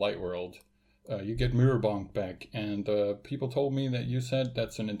to the Light World, you get mirror bonk back, and people told me that you said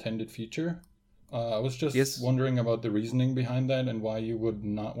that's an intended feature. I was just wondering about the reasoning behind that and why you would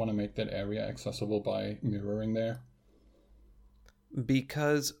not want to make that area accessible by mirroring there.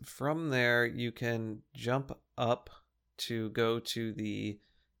 Because from there you can jump up to go to the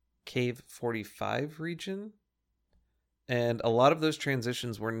Cave 45 region. And a lot of those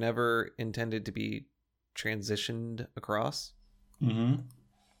transitions were never intended to be transitioned across.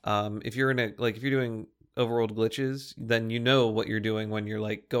 If you're if you're doing overworld glitches, then you know what you're doing when you're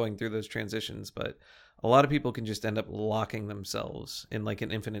like going through those transitions. But a lot of people can just end up locking themselves in like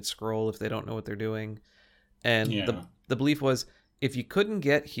an infinite scroll if they don't know what they're doing. And the belief was, if you couldn't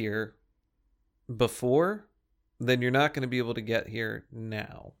get here before, then you're not going to be able to get here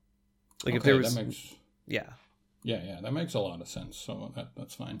now. Like if there was, that makes... Yeah, that makes a lot of sense. So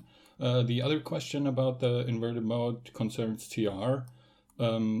that's fine. The other question about the inverted mode concerns TR.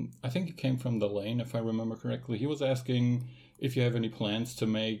 I think it came from the lane, if I remember correctly. He was asking if you have any plans to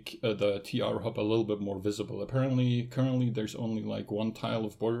make the TR hub a little bit more visible. Apparently, currently there's only like one tile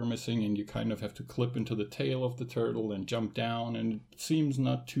of border missing, and you kind of have to clip into the tail of the turtle and jump down, and it seems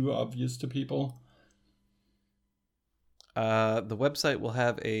not too obvious to people. The website will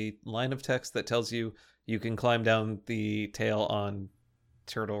have a line of text that tells you can climb down the tail on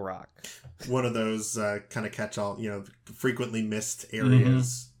Turtle Rock. One of those kind of catch-all, frequently missed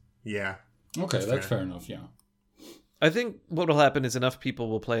areas. Yeah. Okay, that's fair enough, yeah. I think what will happen is enough people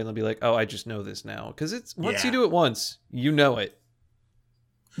will play and they'll be like, oh, I just know this now. Because it's once you do it once, you know it.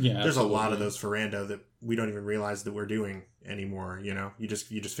 Yeah, there's a lot of those for rando that we don't even realize that we're doing anymore. You just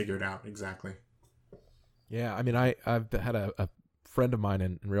figure it out. Exactly. Yeah, I mean, I've had a friend of mine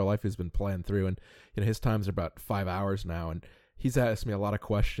in real life who's been playing through, and his times are about 5 hours now, and he's asked me a lot of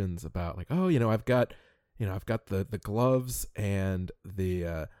questions about like, oh, I've got the gloves and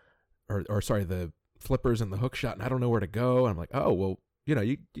the the flippers and the hook shot, and I don't know where to go. And I'm like, oh, well,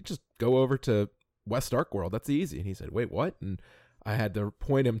 you just go over to West Ark World. That's easy. And he said, wait, what? And I had to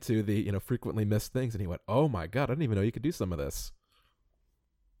point him to the frequently missed things, and he went, oh my god, I didn't even know you could do some of this.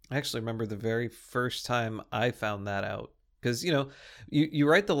 I actually remember the very first time I found that out, because you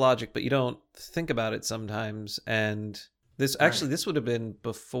write the logic, but you don't think about it sometimes. And this would have been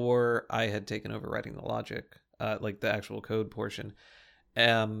before I had taken over writing the logic, like the actual code portion.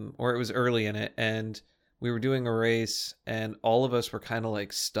 Or it was early in it, and we were doing a race, and all of us were kind of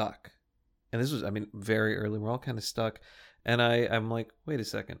like stuck. And this was, very early. We're all kind of stuck. And I'm like, wait a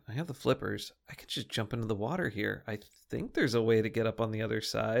second. I have the flippers. I could just jump into the water here. I think there's a way to get up on the other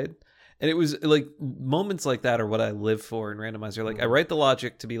side. And it was like moments like that are what I live for in Randomizer. Like I write the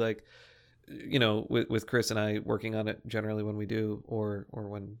logic to be like, with Chris and I working on it generally when we do, or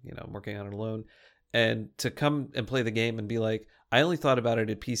when, I'm working on it alone, and to come and play the game and be like, I only thought about it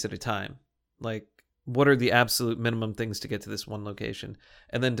a piece at a time. Like, what are the absolute minimum things to get to this one location?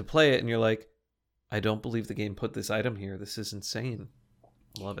 And then to play it and you're like, I don't believe the game put this item here. This is insane.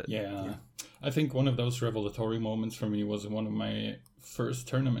 Love it. Yeah. I think one of those revelatory moments for me was one of my first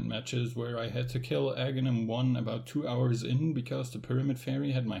tournament matches where I had to kill Aghanim 1 about 2 hours in because the Pyramid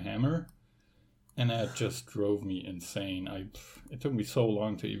Fairy had my hammer. And that just drove me insane. It took me so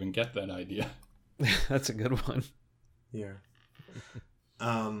long to even get that idea. That's a good one. Yeah.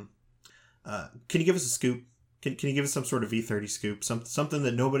 Can you give us a scoop? Can you give us some sort of V30 scoop? Something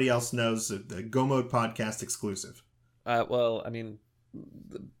that nobody else knows, a Go Mode podcast exclusive. Well,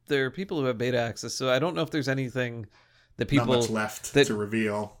 there are people who have beta access, so I don't know if there's anything that people... Not much left to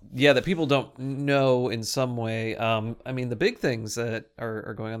reveal. Yeah, that people don't know in some way. The big things that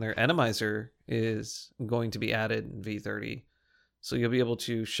are going on there, Enemizer is going to be added in V30. So you'll be able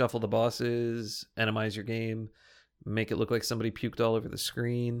to shuffle the bosses, enemize your game, make it look like somebody puked all over the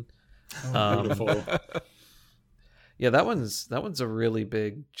screen. Oh, beautiful. Yeah, that one's a really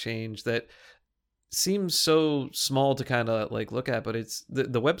big change that seems so small to kind of like look at, but it's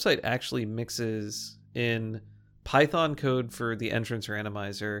the website actually mixes in Python code for the entrance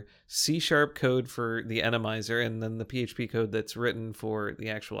randomizer, C# code for the enemizer, and then the PHP code that's written for the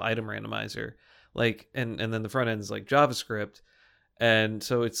actual item randomizer. Like, and then the front end is like JavaScript. And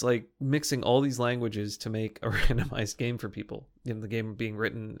so it's like mixing all these languages to make a randomized game for people, the game being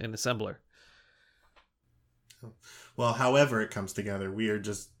written in assembler. Well, however it comes together, we are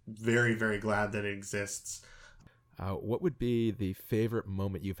just very, very glad that it exists. What would be the favorite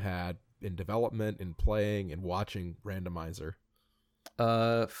moment you've had in development, in playing, and watching Randomizer?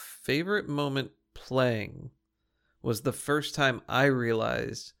 Favorite moment playing was the first time I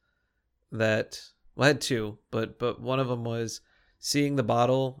realized that, well, I had two, but one of them was seeing the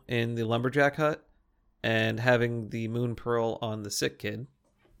bottle in the lumberjack hut and having the moon pearl on the sick kid.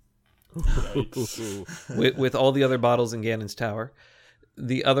 with all the other bottles in Ganon's tower.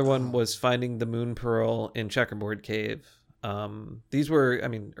 The other one was finding the moon pearl in Checkerboard Cave. These were,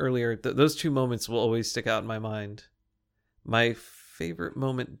 earlier, those two moments will always stick out in my mind. My favorite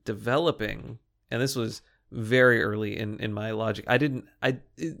moment developing, and this was very early in my logic.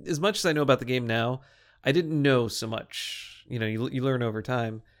 As much as I know about the game now, I didn't know so much. You learn over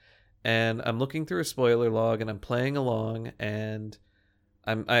time. And I'm looking through a spoiler log and I'm playing along and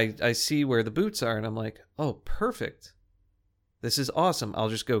I see where the boots are and I'm like, oh, perfect. This is awesome. I'll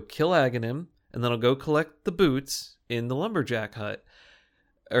just go kill Aghanim and then I'll go collect the boots in the lumberjack hut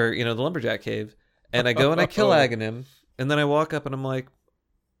or, the lumberjack cave. And I go and I kill Aghanim and then I walk up and I'm like,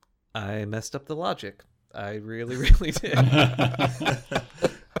 I messed up the logic. I really, really did.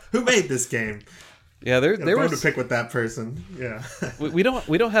 Who made this game? Yeah, there was to pick with that person. Yeah, we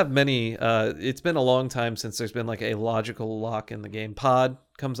don't have many. It's been a long time since there's been like a logical lock in the game. Pod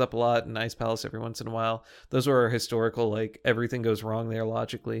comes up a lot, and Ice Palace every once in a while. Those were our historical, like everything goes wrong there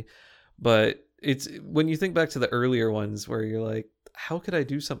logically. But it's when you think back to the earlier ones where you're like, how could I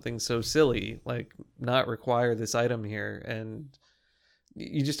do something so silly, like not require this item here? And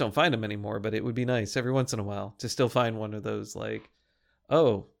you just don't find them anymore. But it would be nice every once in a while to still find one of those, like,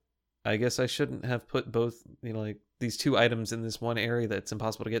 oh, I guess I shouldn't have put both, like these two items in this one area that's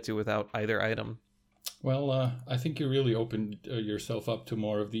impossible to get to without either item. Well, I think you really opened yourself up to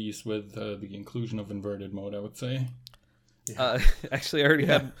more of these with the inclusion of inverted mode, I would say. Yeah. Actually, I already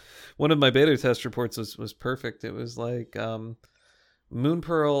had one of my beta test reports was perfect. It was like Moon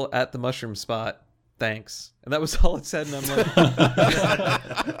Pearl at the mushroom spot. Thanks. And that was all it said. And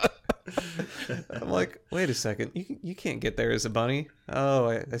I'm like, wait a second. You can't get there as a bunny. Oh,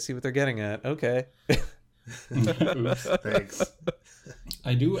 I see what they're getting at. Okay. Oops. Thanks.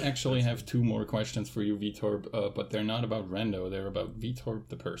 I do actually have 2 more questions for you, Vitorb, but they're not about Rendo. They're about Vitorb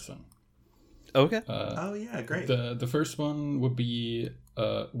the person. Okay. Oh yeah, great. The first one would be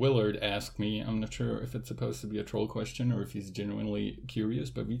Willard asked me. I'm not sure if it's supposed to be a troll question or if he's genuinely curious,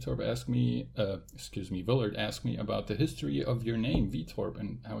 but Vitorb asked me, Willard asked me about the history of your name, Vitorb,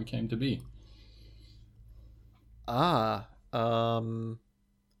 and how it came to be.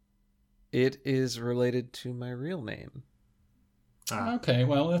 It is related to my real name. Okay,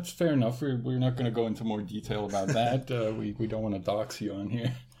 well, that's fair enough. We're not going to go into more detail about that. We don't want to dox you on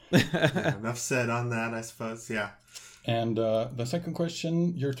here. Yeah, enough said on that, I suppose. Yeah. And the second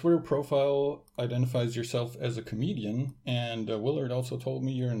question, your Twitter profile identifies yourself as a comedian, and Willard also told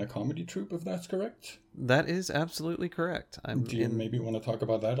me you're in a comedy troupe, if that's correct. That is absolutely correct. Do you maybe want to talk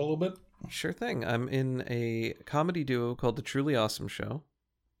about that a little bit? Sure thing. I'm in a comedy duo called The Truly Awesome Show.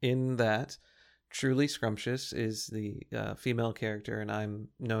 In that, Truly Scrumptious is the female character, and I'm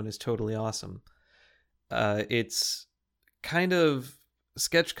known as Totally Awesome. It's kind of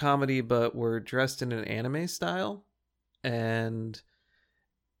sketch comedy, but we're dressed in an anime style, and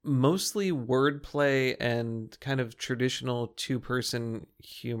mostly wordplay and kind of traditional 2-person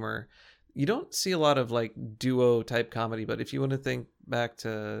humor. You don't see a lot of like duo type comedy, but if you want to think back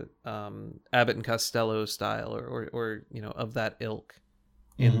to Abbott and Costello style or of that ilk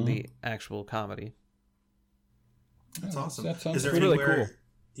in the actual comedy. That's awesome. That sounds is there really anywhere, cool.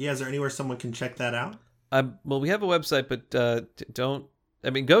 Yeah, is there anywhere someone can check that out? Well, we have a website, but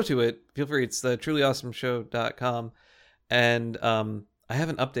go to it. Feel free. It's the trulyawesameshow.com. And I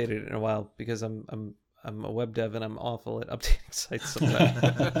haven't updated it in a while because I'm a web dev and I'm awful at updating sites sometimes.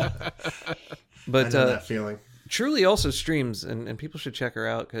 But I know that feeling. Truly also streams, and people should check her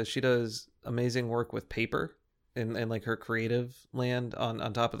out because she does amazing work with paper and like her creative land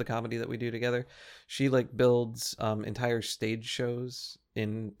on top of the comedy that we do together. She like builds entire stage shows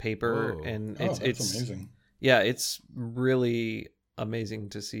in paper. Whoa. And That's it's amazing. Yeah, it's really amazing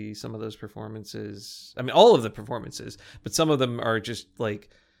to see some of those performances. I mean, all of the performances, but some of them are just like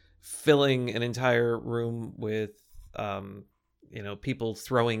filling an entire room with people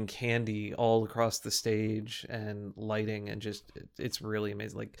throwing candy all across the stage and lighting, and just it's really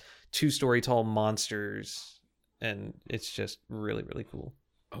amazing. Like 2-story tall monsters, and it's just really, really cool.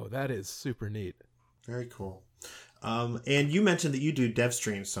 Oh, that is super neat. Very cool. And you mentioned that you do dev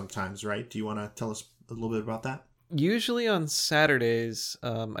streams sometimes, right? Do you want to tell us a little bit about that? Usually on Saturdays.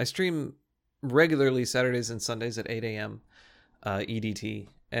 I stream regularly Saturdays and Sundays at 8 a.m. EDT.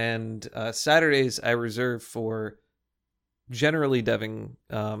 And Saturdays I reserve for generally deving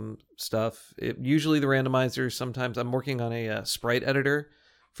stuff. Usually the randomizers. Sometimes I'm working on a sprite editor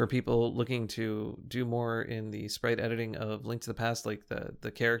for people looking to do more in the sprite editing of Link to the Past, like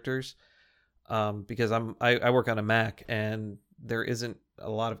the characters. Because I work on a Mac and there isn't a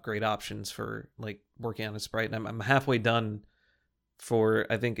lot of great options for like working on a sprite. And I'm halfway done for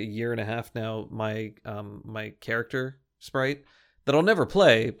I think a year and a half now. My character sprite that I'll never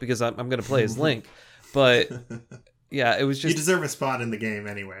play because I'm going to play as Link. But yeah, it was just you deserve a spot in the game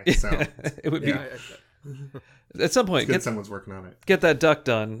anyway. So it would be at some point. Someone's working on it. Get that duck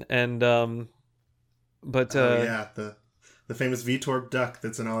done, and but yeah, the famous Vitorb duck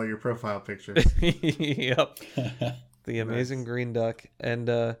that's in all your profile pictures. Yep. The amazing green duck.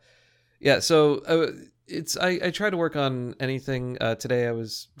 And yeah, so I try to work on anything. Today I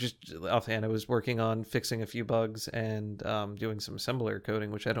was just offhand, I was working on fixing a few bugs and doing some assembler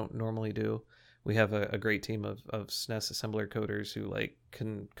coding, which I don't normally do. We have a great team of SNES assembler coders who like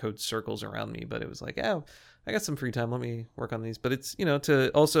can code circles around me, but it was like, oh, I got some free time, let me work on these. But it's, to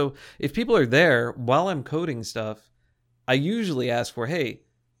also, if people are there while I'm coding stuff, I usually ask for, hey,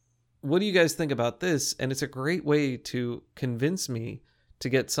 what do you guys think about this? And it's a great way to convince me to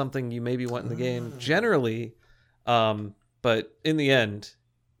get something you maybe want in the game generally. But in the end,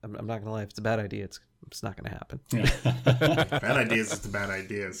 I'm not gonna lie. If it's a bad idea, it's not gonna happen. Bad idea is just a bad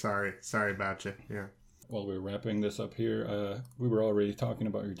idea. Sorry about you. Yeah. Well, we're wrapping this up here. We were already talking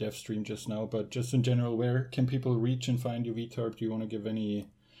about your dev stream just now, but just in general, where can people reach and find you, VTorp? Do you want to give any?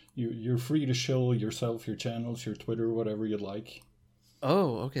 You're free to show yourself, your channels, your Twitter, whatever you'd like.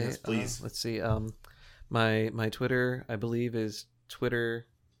 Oh, okay. Yes, please. Let's see. My Twitter, I believe, is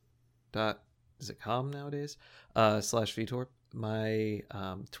twitter.com nowadays, /VTorp. My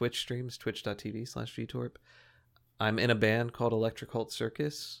Twitch streams, twitch.tv/VTorp. I'm in a band called Electric Cult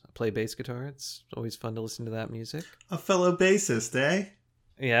Circus. I play bass guitar. It's always fun to listen to that music. A fellow bassist, eh?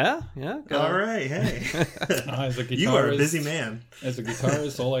 Yeah. All right, hey. As a guitarist, You are a busy man. As a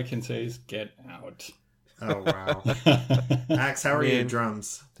guitarist, all I can say is get out. Oh, wow. Max, how are you at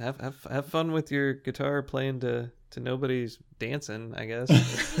drums? Have fun with your guitar playing to nobody's dancing, I guess.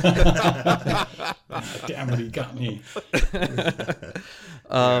 Damn it, he got me.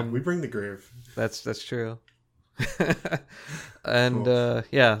 We bring the groove. That's true. And Cool.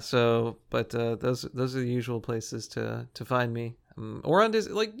 those are the usual places to find me. Or on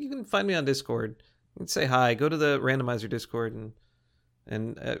you can find me on Discord. You can say hi. Go to the randomizer Discord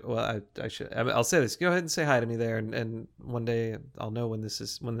I'll say this. Go ahead and say hi to me there, and one day I'll know when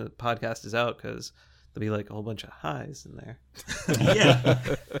the podcast is out, because there'll be like a whole bunch of highs in there.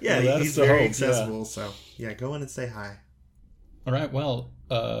 Yeah, he's very hope, accessible. yeah. So yeah, go in and say hi. All right, well,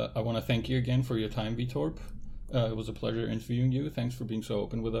 I want to thank you again for your time, VTorp. It was a pleasure interviewing you. Thanks for being so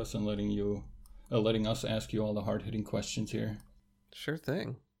open with us and letting us ask you all the hard-hitting questions here. Sure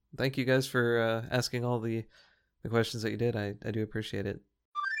thing. Thank you guys for asking all the questions that you did. I do appreciate it.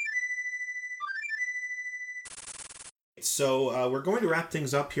 So we're going to wrap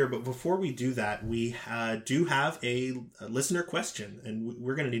things up here, but before we do that, we do have a listener question, and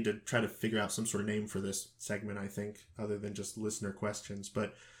we're going to need to try to figure out some sort of name for this segment, I think, other than just listener questions.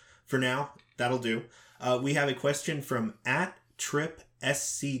 But for now, that'll do. We have a question from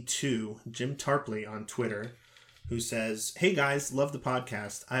 @TripSC2, Jim Tarpley on Twitter, who says, "Hey guys, love the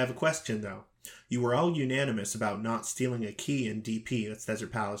podcast. I have a question though. You were all unanimous about not stealing a key in DP, that's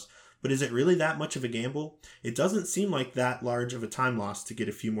Desert Palace, but is it really that much of a gamble? It doesn't seem like that large of a time loss to get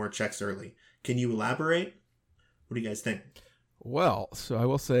a few more checks early. Can you elaborate? What do you guys think?" Well, so I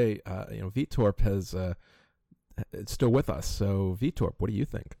will say, VTorp it's still with us. So VTorp, what do you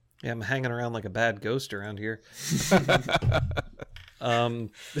think? Yeah, I'm hanging around like a bad ghost around here.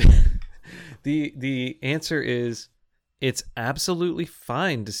 The answer is, it's absolutely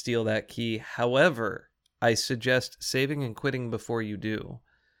fine to steal that key. However, I suggest saving and quitting before you do.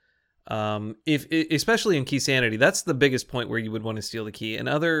 Especially in Key Sanity, that's the biggest point where you would want to steal the key. In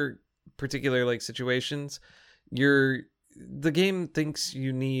other particular situations, the game thinks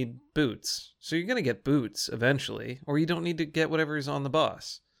you need boots, so you're gonna get boots eventually, or you don't need to get whatever is on the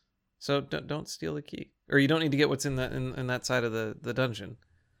boss. So don't steal the key, or you don't need to get what's in that side of the dungeon.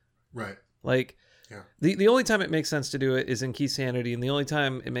 Right. Yeah. The only time it makes sense to do it is in Key Sanity, and the only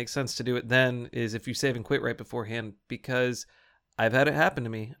time it makes sense to do it then is if you save and quit right beforehand, because I've had it happen to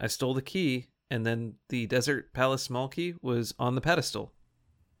me. I stole the key, and then the Desert Palace small key was on the pedestal.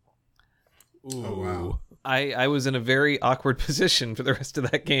 Ooh. Oh, wow. I was in a very awkward position for the rest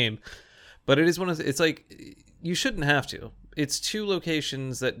of that game. But it is it's you shouldn't have to. It's two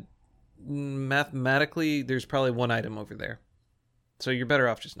locations that mathematically there's probably one item over there. So you're better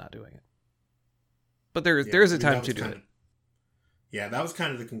off just not doing it. But there is a time to do it. Yeah, that was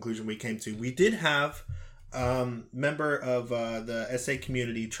kind of the conclusion we came to. We did have member of the SA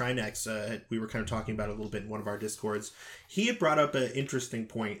community, Trinex, we were kind of talking about it a little bit in one of our Discords. He had brought up an interesting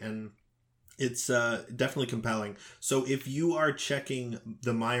point, and it's definitely compelling. So if you are checking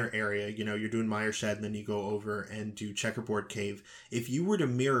the Mire area, you're doing Mire Shed, and then you go over and do Checkerboard Cave. If you were to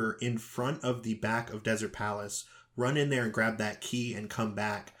mirror in front of the back of Desert Palace, run in there and grab that key and come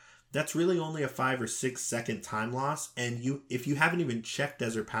back, that's really only a 5 or 6 second time loss. And if you haven't even checked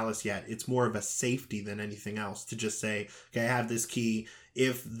Desert Palace yet, it's more of a safety than anything else to just say, okay, I have this key.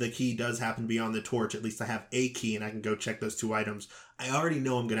 If the key does happen to be on the torch, at least I have a key and I can go check those 2 items. I already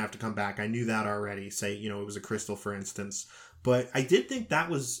know I'm going to have to come back. I knew that already. Say, it was a crystal, for instance. But I did think that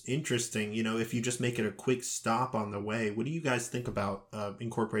was interesting, if you just make it a quick stop on the way. What do you guys think about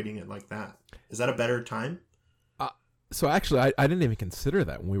incorporating it like that? Is that a better time? So actually, I didn't even consider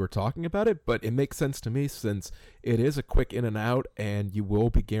that when we were talking about it, but it makes sense to me since it is a quick in and out, and you will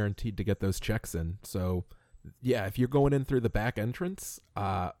be guaranteed to get those checks in. So, yeah, if you're going in through the back entrance,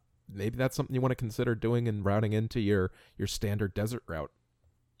 maybe that's something you want to consider doing and routing into your standard desert route.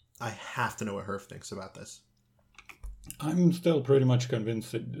 I have to know what Herf thinks about this. I'm still pretty much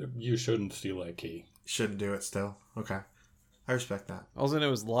convinced that you shouldn't steal that key. Shouldn't do it still. Okay. I respect that. All I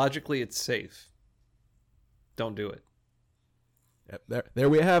know is logically it's safe. Don't do it. Yep, there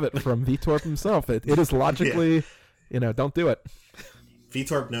we have it from Vitorp himself. It is logically, don't do it.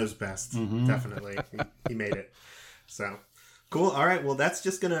 Vitorp knows best. Definitely. He made it. So, cool. All right. Well, that's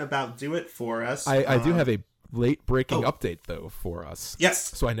just going to about do it for us. I do have a late breaking update, though, for us.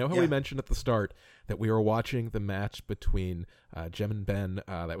 Yes. So I know how we mentioned at the start that we were watching the match between Jem and Ben.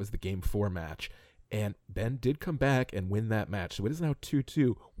 That was the Game 4 match. And Ben did come back and win that match. So it is now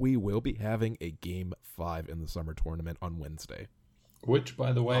 2-2. We will be having a Game 5 in the summer tournament on Wednesday. Which,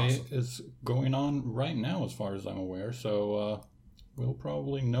 by the way, is going on right now as far as I'm aware. So we'll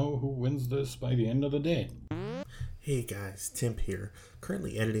probably know who wins this by the end of the day. Hey guys, Timp here,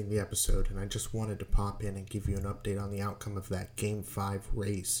 currently editing the episode, and I just wanted to pop in and give you an update on the outcome of that Game 5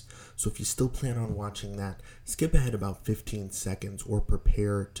 race. So if you still plan on watching that, skip ahead about 15 seconds or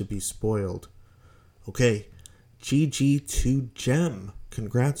prepare to be spoiled. Okay, GG to Jem.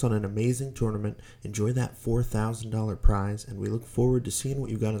 Congrats on an amazing tournament. Enjoy that $4,000 prize, and we look forward to seeing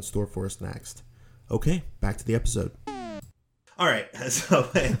what you got in store for us next. Okay, back to the episode. All right, so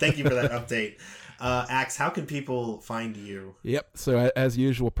thank you for that update. Axe, how can people find you? Yep. So as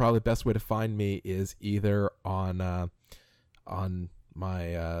usual, probably the best way to find me is either on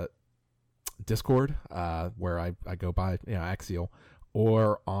my Discord, where I go by Axial,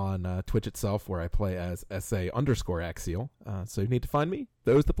 or on Twitch itself, where I play as SA_Axial. So you need to find me.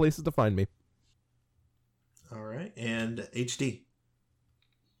 Those are the places to find me. All right, and HD.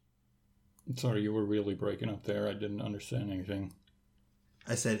 Sorry, you were really breaking up there. I didn't understand anything.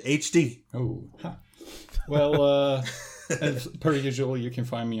 I said HD. Oh, ha. Well, as per usual, you can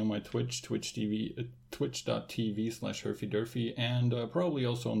find me on my Twitch, twitch.tv/HerfyDurfy, and probably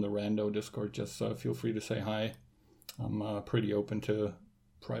also on the Rando Discord. Just feel free to say hi. I'm pretty open to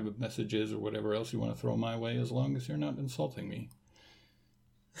private messages or whatever else you want to throw my way, as long as you're not insulting me.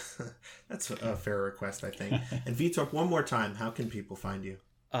 That's a fair request, I think. And Vitorp, one more time, how can people find you?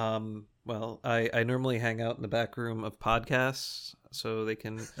 Well, I normally hang out in the back room of podcasts, so they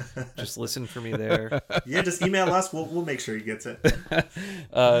can just listen for me there. Yeah, just email us. We'll make sure he gets it.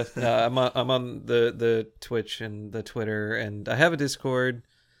 I'm on the Twitch and the Twitter, and I have a Discord.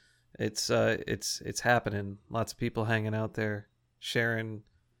 It's happening. Lots of people hanging out there, sharing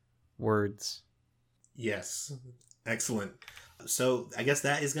words. Yes, excellent. So I guess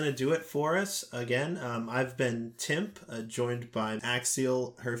that is going to do it for us. Again, I've been Timp, joined by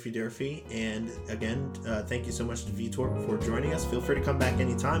Axial, HerfyDurfy, and again, thank you so much to Vitorp for joining us. Feel free to come back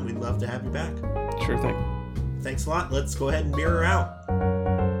anytime. We'd love to have you back. Sure thing. Thanks a lot. Let's go ahead and mirror out.